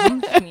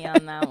stumped me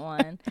on that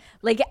one.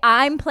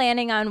 I'm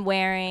planning on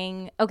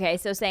wearing,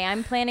 say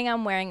I'm planning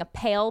on wearing a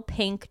pale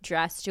pink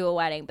dress to a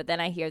wedding, but then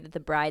I hear that the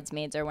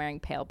bridesmaids are wearing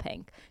pale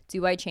pink.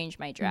 Do I change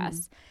my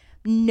dress?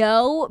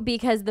 No,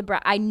 because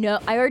I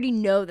already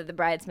know that the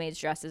bridesmaids'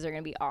 dresses are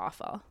going to be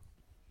awful.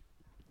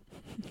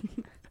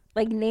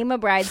 Name a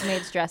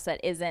bridesmaid's dress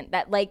that isn't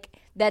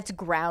that's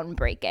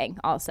groundbreaking,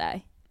 I'll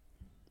say.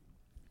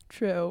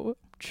 True.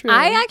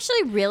 I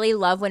actually really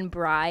love when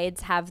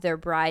brides have their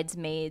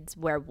bridesmaids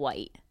wear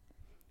white.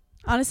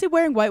 Honestly,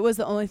 wearing white was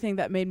the only thing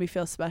that made me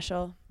feel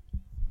special.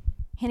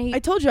 Hannah, I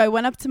told you, I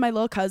went up to my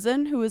little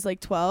cousin who was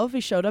 12.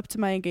 He showed up to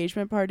my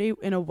engagement party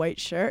in a white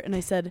shirt, and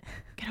I said,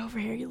 "Get over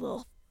here, you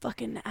little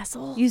fucking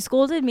asshole." You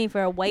scolded me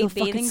for a white you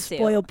bathing suit.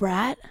 Spoiled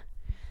brat.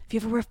 If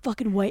you ever wear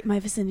fucking white in my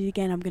vicinity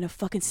again, I'm going to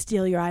fucking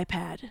steal your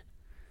iPad.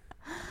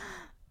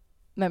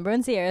 Remember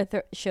when Sierra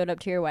showed up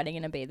to your wedding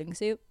in a bathing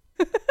suit?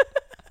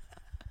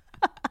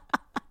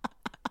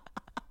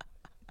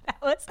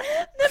 That was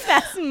the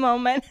best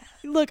moment.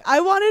 Look, I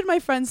wanted my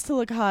friends to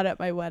look hot at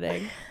my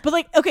wedding.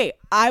 But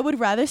I would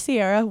rather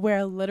Sierra wear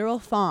a literal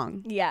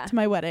thong to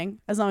my wedding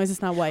as long as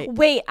it's not white.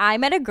 Wait, I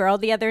met a girl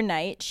the other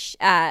night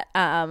at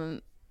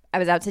I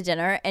was out to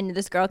dinner, and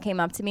this girl came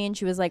up to me and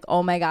she was like,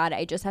 "Oh my God,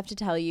 I just have to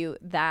tell you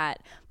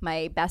that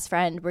my best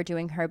friend, we're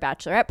doing her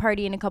bachelorette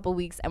party in a couple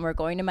weeks and we're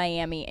going to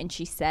Miami." And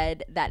she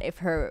said that if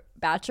her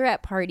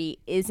bachelorette party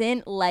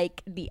isn't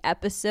like the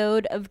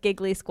episode of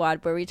Giggly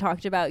Squad where we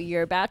talked about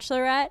your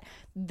bachelorette,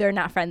 they're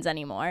not friends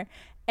anymore.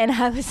 And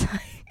I was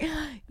like,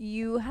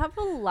 you have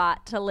a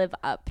lot to live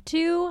up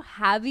to.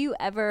 Have you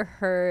ever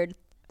heard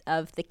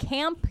of the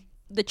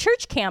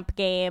church camp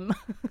game?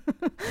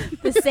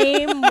 The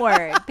same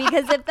word.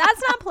 Because if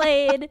that's not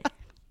played,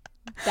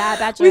 that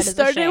bachelorette We is a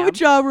started sham. with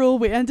Ja Rule.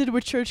 We ended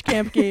with church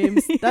camp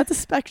games. That's a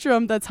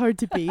spectrum that's hard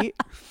to beat.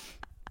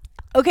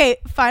 Okay,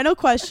 final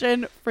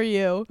question for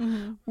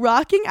you.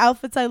 Rocking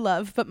outfits I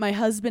love, but my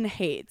husband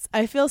hates.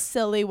 I feel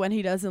silly when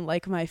he doesn't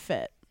like my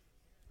fit.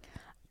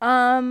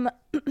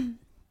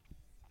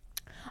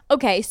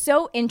 Okay,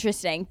 so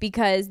interesting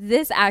because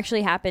this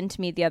actually happened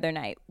to me the other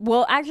night.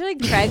 Well, actually,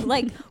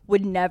 Craig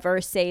would never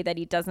say that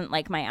he doesn't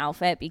like my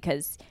outfit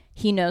because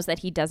he knows that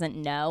he doesn't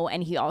know,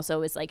 and he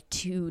also is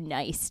too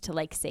nice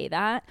to say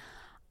that.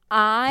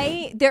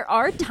 There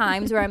are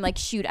times where I'm like,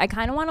 shoot, I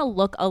kind of want to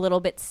look a little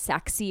bit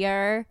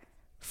sexier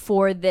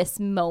for this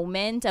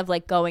moment of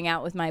going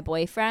out with my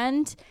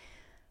boyfriend,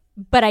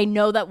 but I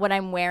know that what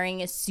I'm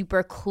wearing is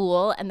super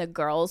cool and the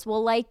girls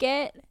will like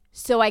it.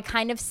 So I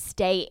kind of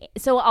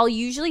I'll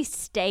usually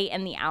stay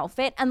in the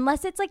outfit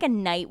unless it's a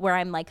night where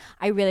I'm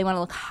I really want to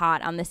look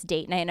hot on this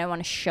date night and I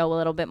want to show a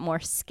little bit more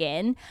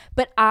skin.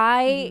 But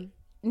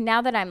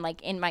now that I'm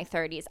in my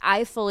 30s,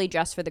 I fully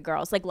dress for the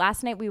girls.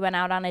 Last night we went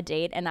out on a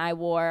date and I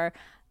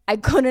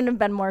couldn't have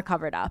been more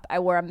covered up. I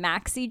wore a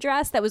maxi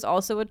dress that was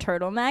also a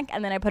turtleneck,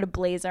 and then I put a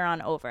blazer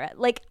on over it.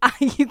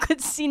 You could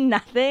see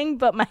nothing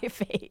but my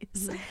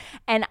face.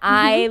 And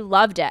I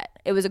loved it.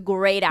 It was a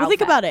great outfit. Well,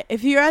 think about it.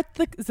 If you're at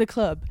the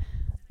club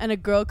and a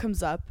girl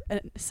comes up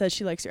and says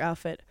she likes your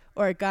outfit,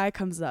 or a guy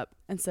comes up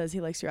and says he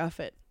likes your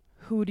outfit,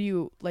 who do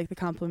you like the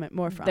compliment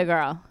more from? The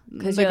girl.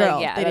 The girl.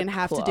 They didn't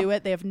have to do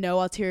it. They have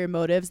no ulterior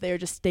motives. They are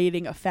just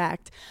stating a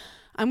fact.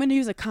 I'm going to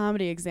use a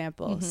comedy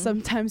example.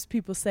 Sometimes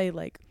people say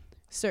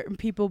certain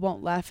people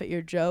won't laugh at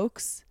your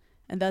jokes,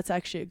 and that's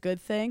actually a good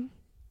thing.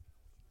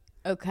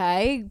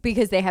 Okay,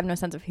 because they have no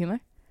sense of humor?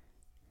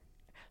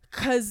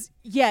 Because,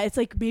 yeah, it's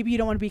maybe you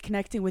don't want to be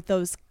connecting with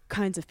those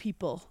kinds of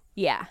people.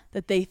 Yeah.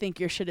 That they think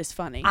your shit is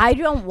funny. I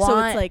don't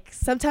want... So it's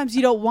sometimes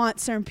you don't want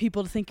certain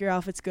people to think your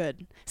outfit's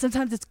good.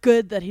 Sometimes it's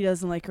good that he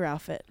doesn't like your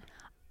outfit.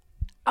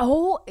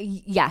 Oh,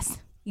 yes.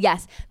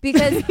 Yes,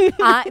 because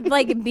I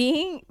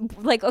being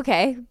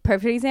okay,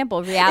 perfect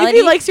example. Reality. If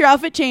he likes your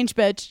outfit, change,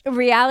 bitch.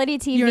 Reality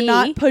TV. You're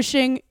not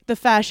pushing the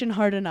fashion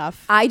hard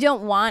enough. I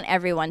don't want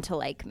everyone to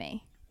like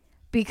me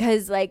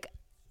because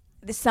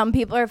some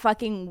people are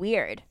fucking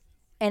weird,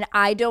 and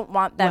I don't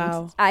want them.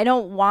 Wow. I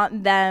don't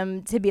want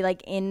them to be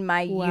in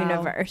my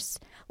universe.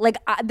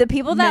 The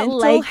people that Mental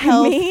like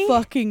health me,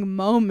 fucking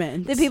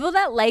moment. the people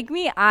that like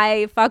me,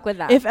 I fuck with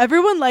them. If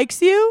everyone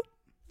likes you.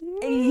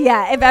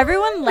 Yeah, if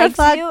everyone likes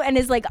you and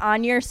is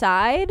on your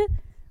side,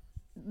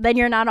 then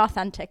you're not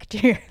authentic.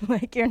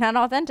 You're not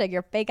authentic.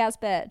 You're a fake ass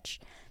bitch.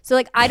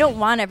 So I don't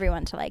want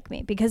everyone to like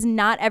me because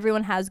not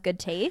everyone has good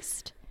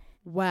taste.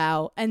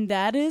 Wow. And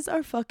that is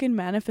our fucking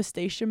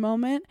manifestation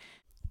moment.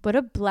 What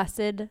a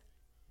blessed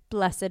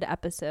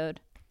episode.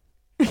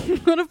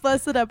 What a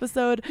blessed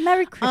episode.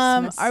 Merry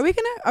Christmas. Are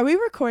we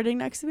recording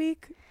next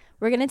week?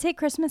 We're gonna take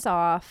Christmas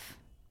off.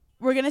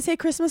 We're gonna take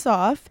Christmas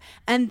off,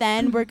 and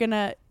then we're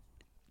gonna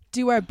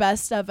do our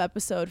best of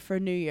episode for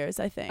New Year's,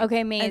 I think.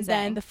 Okay, amazing.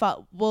 And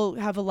then we'll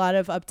have a lot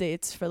of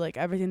updates for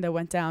everything that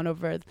went down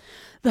over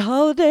the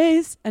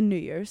holidays and New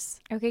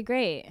Year's. Okay,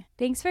 great.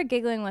 Thanks for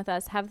giggling with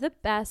us. Have the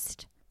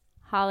best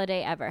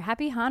holiday ever.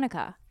 Happy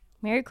Hanukkah.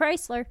 Merry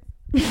Chrysler.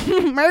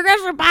 Merry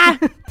Christmas. Bye.